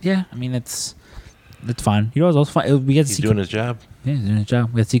 but yeah, I mean it's fun. You know, it was also fun. We get to he's see doing his job. yeah, he's doing his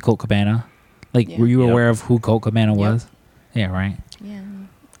job. We got to see Colt Cabana. Like, Yeah. were you Yep. aware of who Colt Cabana Yep. was? Yeah, right. Yeah,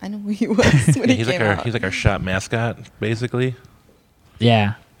 I know who he was when Yeah, he came out. he's like our shop mascot, basically.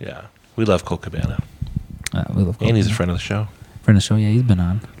 Yeah, Yeah, we love Colt Cabana, we love Colt and he's a Cabana. friend of the show. Friend of the show. Yeah, he's been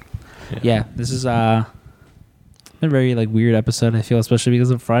on. Yeah, this is a very like weird episode. I feel, especially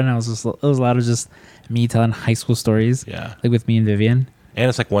because of Friday. It was a lot of just me telling high school stories. Yeah. like with me and Vivian. And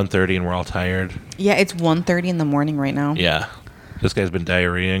it's like 1:30, and we're all tired. Yeah, it's 1:30 in the morning right now. Yeah, this guy's been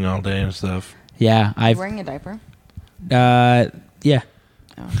diarrheaing all day and stuff. Yeah, You wearing a diaper? yeah.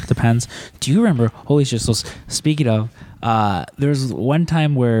 Oh. Depends. Do you remember? Holy shit! So speaking of, there was one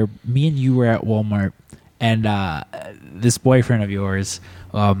time where me and you were at Walmart, and this boyfriend of yours,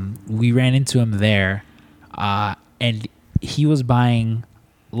 we ran into him there, and he was buying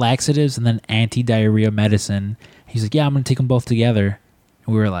laxatives and then anti-diarrhea medicine. He's like, "Yeah, I'm gonna take them both together."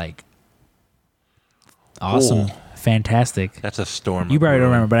 And we were like, "Awesome, Cool. fantastic." That's a storm. You probably don't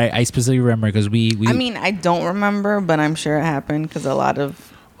remember, but I specifically remember because we. I mean, I don't remember, but I'm sure it happened because a lot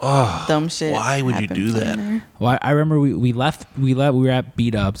of dumb shit. why would you happens do on that? there. Well, I remember we left. We were at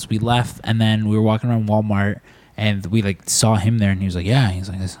Beat Ups. We left, and then we were walking around Walmart, and we like saw him there, and he was like, "Yeah." He's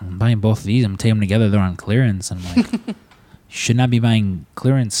like, "I'm buying both of these. I'm taking them together. They're on clearance." And I'm like, "You should not be buying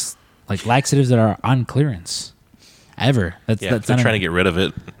clearance like laxatives that are on clearance ever." That's Yeah, that's they're not trying to get rid of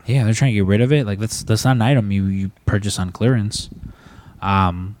it. Yeah, they're trying to get rid of it. Like that's not an item you purchase on clearance.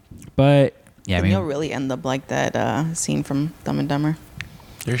 But yeah, I And mean, you'll really end up like that scene from Dumb and Dumber.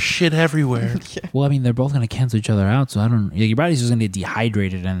 There's shit everywhere. well, I mean, they're both gonna cancel each other out, so I don't. Your body's just gonna get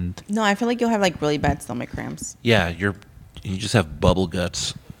dehydrated, and No, I feel like you'll have like really bad stomach cramps. Yeah, you just have bubble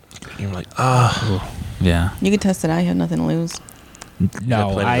guts. You're like, ah. yeah. You could test it out. You have nothing to lose.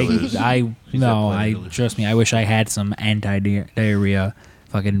 No, plenty to lose. I She's no, got plenty I to lose. trust me. I wish I had some anti-diarrhea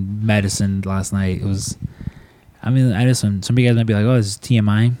fucking medicine last night. It was. I mean, I just some of you guys might be like, "Oh, this is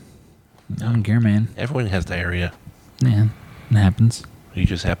TMI." I don't care, man. Everyone has diarrhea. Yeah, it happens. You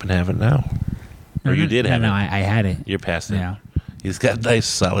just happen to have it now. Or you did have no, it. No, I had it. You're past it. Yeah. He's got nice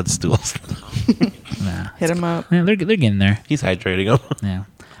solid stools. Nah. Hit him up. Yeah, they're getting there. He's hydrating them. Yeah.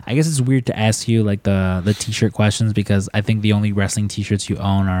 I guess it's weird to ask you like the t-shirt questions because I think the only wrestling t-shirts you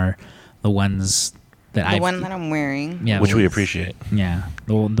own are the ones that The one that I'm wearing. Yeah, Which we ones- appreciate. Yeah,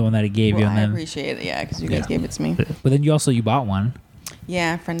 the one that I gave you, Well, and I then appreciate it. Yeah, because you guys Yeah. gave it to me. but then you bought one.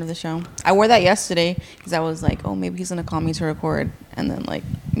 Yeah, friend of the show. I wore that yesterday because I was like, oh, maybe he's gonna call me to record, and then like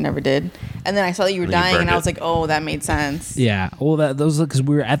never did. And then I saw that you were And then you dying, and burned I it. was like, oh, that made sense. Yeah. Well, those because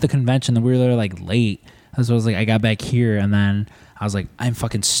we were at the convention and we were there like late. And so I was like, I got back here, and then I was like, I'm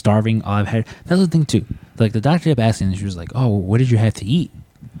fucking starving. All I've had. That's the thing too. Like the doctor kept asking, and she was like, "Oh, what did you have to eat?"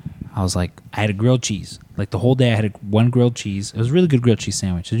 I was like, I had a grilled cheese. Like the whole day, I had one grilled cheese. It was a really good grilled cheese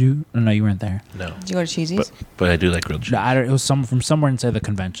sandwich. Did you? No, you weren't there. No. Did you go to Cheesy's? But I do like grilled cheese. No, it was from somewhere inside the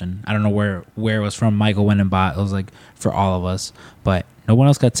convention. I don't know where it was from. Michael went and bought. It was like for all of us, but no one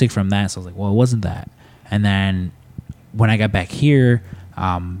else got sick from that. So I was like, well, it wasn't that. And then when I got back here,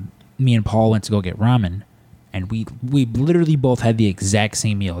 me and Paul went to go get ramen, and we literally both had the exact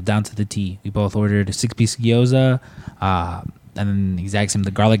same meal down to the T. We both ordered a 6-piece gyoza, and then the exact same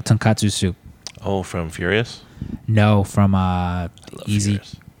the garlic tonkatsu soup. Oh, from Furious? No, from Easy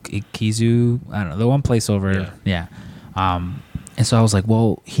Furious. Kizu. I don't know, the one place over. Yeah. And so I was like,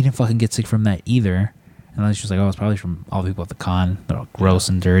 well, he didn't fucking get sick from that either. And then she was like, oh, it's probably from all the people at the con. They're all gross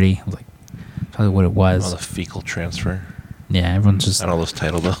and dirty. I was like, probably what it was. All the fecal transfer. Yeah, everyone's just. And all those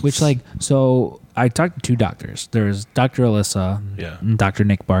title bells. Which, like, so I talked to two doctors. There's Dr. Alyssa and Dr.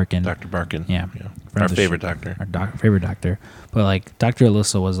 Nick Barkin. Dr. Barkin. Yeah. Our favorite doctor. Our favorite doctor. But, like, Dr.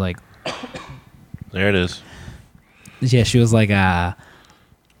 Alyssa was like. There it is. Yeah, she was like,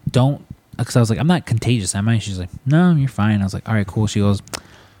 don't. Because I was like, I'm not contagious, am I? She's like, no, you're fine. I was like, all right, cool. She goes,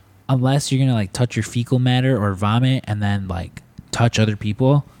 unless you're going to, like, touch your fecal matter or vomit and then, like, touch other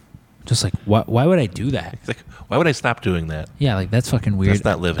people. Just like, why would I do that? It's like, why would I stop doing that? Yeah, like, that's fucking weird. That's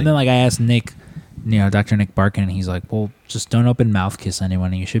not living. And then, like, I asked Nick, Dr. Nick Barkin, and he's like, well, just don't open mouth kiss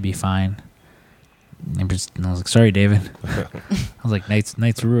anyone and you should be fine. And I was like, sorry, David. I was like,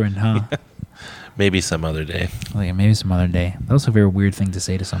 night's ruined, huh? Maybe some other day. Like, maybe some other day. That was a very weird thing to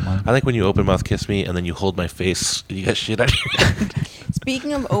say to someone. I like when you open mouth kiss me and then you hold my face and you got shit on your head.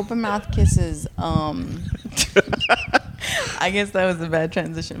 Speaking of open mouth kisses, I guess that was a bad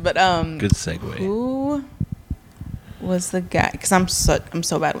transition, but Good segue. Who was the guy? Because I'm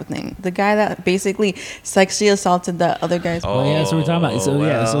so bad with names. The guy that basically sexually assaulted the other guy's. Oh yeah, so we're talking about. So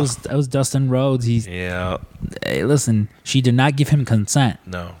yeah, so that was Dustin Rhodes. Hey, listen, she did not give him consent.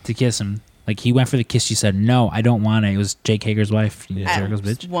 No. To kiss him. Like, he went for the kiss. She said, no, I don't want it. It was Jake Hager's wife. At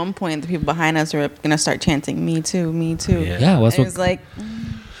bitch. one point, the people behind us were gonna start chanting, "Me too, me too." Yeah, well, it was like,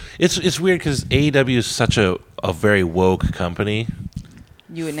 it's weird because AEW is such a very woke company.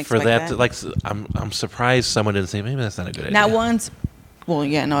 You wouldn't For expect that, like, I'm surprised someone didn't say maybe that's not a good idea. Not once. Well,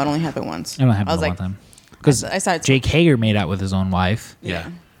 yeah, no, it only happened once. It only happened I was one like, time. Because I saw it. Jake Hager made out with his own wife.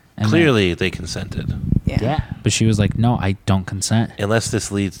 Yeah. And Clearly, they consented. Yeah. But she was like, no, I don't consent. Unless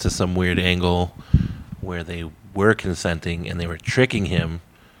this leads to some weird angle where they were consenting and they were tricking him,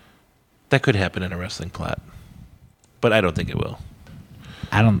 that could happen in a wrestling plot. But I don't think it will.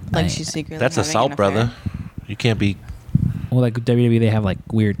 She's secretly. That's having assault, an affair. brother. You can't be. Well, like WWE, they have like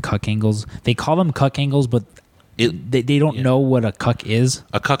weird cuck angles. They call them cuck angles, but they don't know what a cuck is.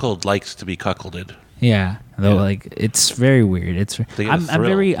 A cuckold likes to be cuckolded. Yeah, though, like, it's very weird.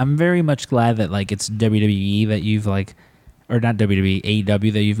 I'm very much glad that, like, it's WWE that you've, like, or not WWE,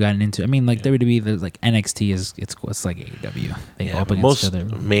 AEW that you've gotten into. I mean, like, WWE, there's like NXT it's like AEW. They go up against most each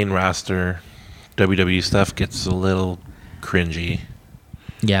other. main roster WWE stuff gets a little cringy.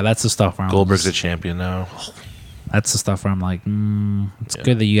 Yeah, that's the stuff where Goldberg's a champion now. That's the stuff where I'm like, it's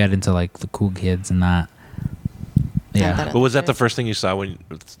good that you got into, like, the cool kids and that. Yeah. But was that the first thing you saw when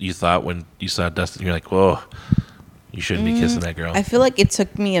you saw Dustin? You're like, whoa, you shouldn't be kissing that girl. I feel like it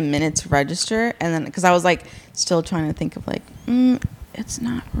took me a minute to register, and then because I was like still trying to think of like, it's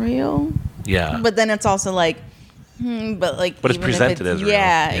not real. Yeah. But then it's also like, but like, but it's presented as real.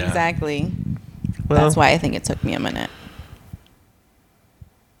 Yeah, exactly. Well, that's why I think it took me a minute.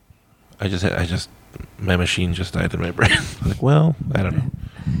 I just, my machine just died in my brain. Like, well, I don't know,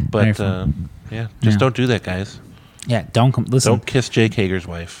 but don't do that, guys. Yeah, listen. Don't kiss Jake Hager's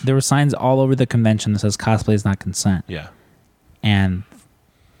wife. There were signs all over the convention that says cosplay is not consent. Yeah. And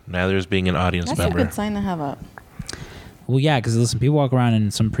neither is being an audience That's member. a good sign to have up. Well, yeah, because listen, people walk around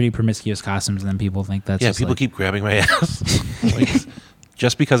in some pretty promiscuous costumes, and then people think that's just people keep grabbing my ass. Like,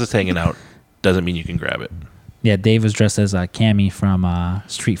 just because it's hanging out doesn't mean you can grab it. Yeah, Dave was dressed as Cammy from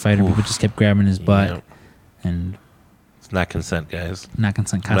Street Fighter. People just kept grabbing his butt, and it's not consent, guys. Not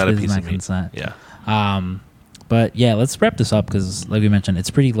consent. Not a Cosplay piece is not of meat. consent. Yeah. But yeah, let's wrap this up because, like we mentioned, it's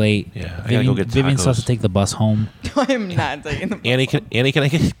pretty late. Yeah, I gotta go get tacos. Vivian still has to take the bus home. I am not taking the. Annie, can I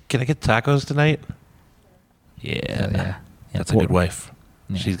get tacos tonight? Yeah. That's a good wife.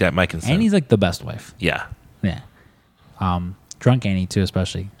 Yeah. She's got my consent. Annie's like the best wife. Yeah. Yeah. Drunk Annie too,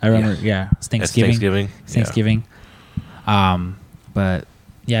 especially. I remember. Yeah, it's Thanksgiving. Thanksgiving. But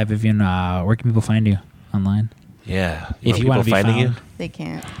yeah, Vivian, where can people find you online? Yeah. If you want to be finding found, you, they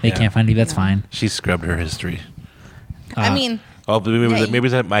can't. They can't find you. That's fine. She scrubbed her history. I mean, maybe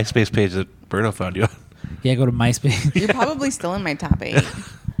it's that MySpace page that Berto found you on. Yeah, go to MySpace. You're probably still in my top 8.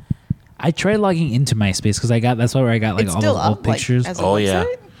 I tried logging into MySpace because that's where I got like It's all still those old up, like, pictures. as a Oh yeah,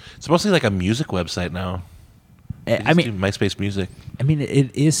 website? it's mostly like a music website now. I mean, MySpace Music.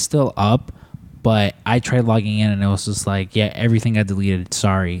 it is still up, but I tried logging in and it was just like, yeah, everything got deleted.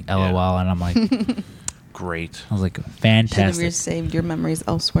 Sorry, LOL. Yeah. And I'm like, Great. I was like, Should have fantastic. saved your memories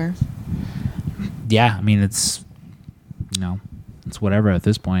elsewhere. Yeah, I mean, it's it's whatever at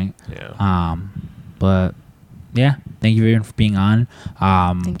this point. Yeah. But yeah, thank you everyone for being on.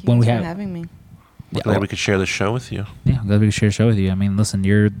 Thank you When guys we for have, having me. We're glad we could share this show with you. yeah, I'm glad we could share a show with you. I mean, listen,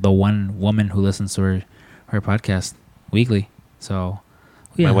 you're the one woman who listens to her podcast weekly. So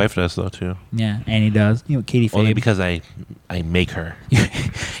yeah. My wife does though too. Yeah, Annie does. You know, Katie Fabe. Only because I make her.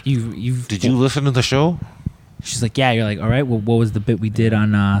 you've Did you listen to the show? She's like, yeah. You're like, all right. Well, what was the bit we did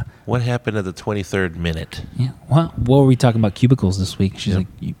on? What happened at the 23rd minute? Yeah. What were we talking about cubicles this week? She's like,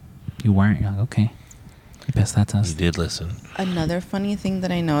 you weren't. You're like, okay. You passed that You test. did listen. Another funny thing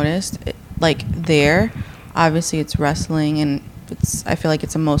that I noticed, obviously it's wrestling and I feel like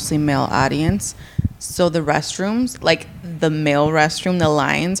it's a mostly male audience. So the restrooms, like the male restroom, the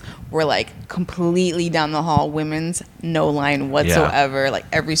lines were like completely down the hall. Women's, no line whatsoever. Like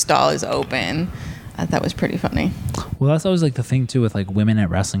every stall is open. I thought that was pretty funny. Well, that's always like the thing too with like women at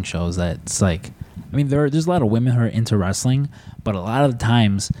wrestling shows. That it's like, I mean, there's a lot of women who are into wrestling, but a lot of the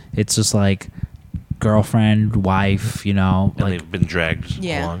times it's just like girlfriend, wife, And like they've been dragged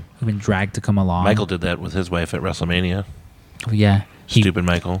along. have been dragged to come along. Michael did that with his wife at WrestleMania. Yeah. Stupid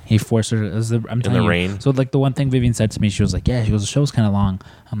Michael. He forced her. I'm telling the you. rain. So like the one thing Vivian said to me, she was like, "Yeah," she goes, "The show's kind of long."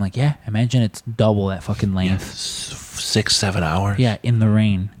 I'm like, "Yeah, imagine it's double that fucking length." 6-7 hours. Yeah, in the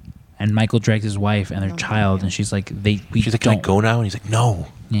rain, and Michael dragged his wife and their Oh, child, yeah. and she's like, "We She's like, "Can I don't go now?" And he's like, "No."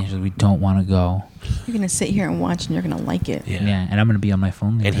 Yeah, she's like, "We don't want to go." You're going to sit here and watch and you're going to like it. Yeah. Yeah, and I'm gonna be on my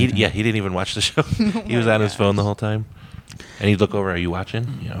phone. the And entire time. he didn't even watch the show. He was on his phone the whole time. And he'd look over, "Are you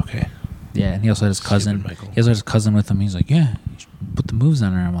watching?" Yeah, okay. Yeah, and he also had his cousin. Stupid Michael. He also had his cousin with him. He's like, "Yeah, you should put the moves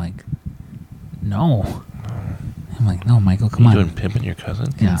on her." I'm like, "No." I'm like, "No, Michael, come you on." doing pimping your cousin?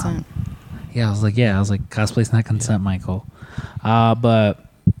 Yeah. Consent. Yeah, I was like, cosplay's not consent, Michael. But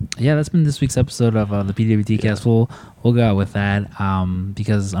yeah, that's been this week's episode of the PWT cast. We'll go out with that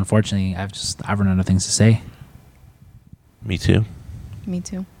because unfortunately I've run out of things to say. Me too. Me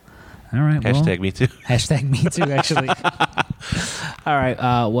too. All right. Hashtag me too. Hashtag me too, actually. All right.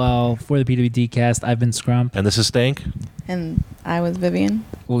 Well, for the PWT cast, I've been Scrump. And this is Stank. And I was Vivian.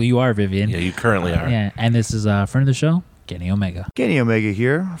 Well, you are Vivian. Yeah, you currently are. Yeah, and this is friend of the show, Kenny Omega. Kenny Omega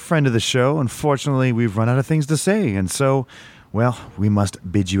here, friend of the show. Unfortunately, we've run out of things to say, and so, well, we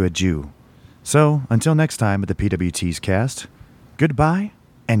must bid you adieu. So, until next time at the PWT's cast, goodbye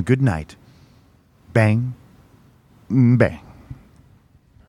and good night. Bang, bang.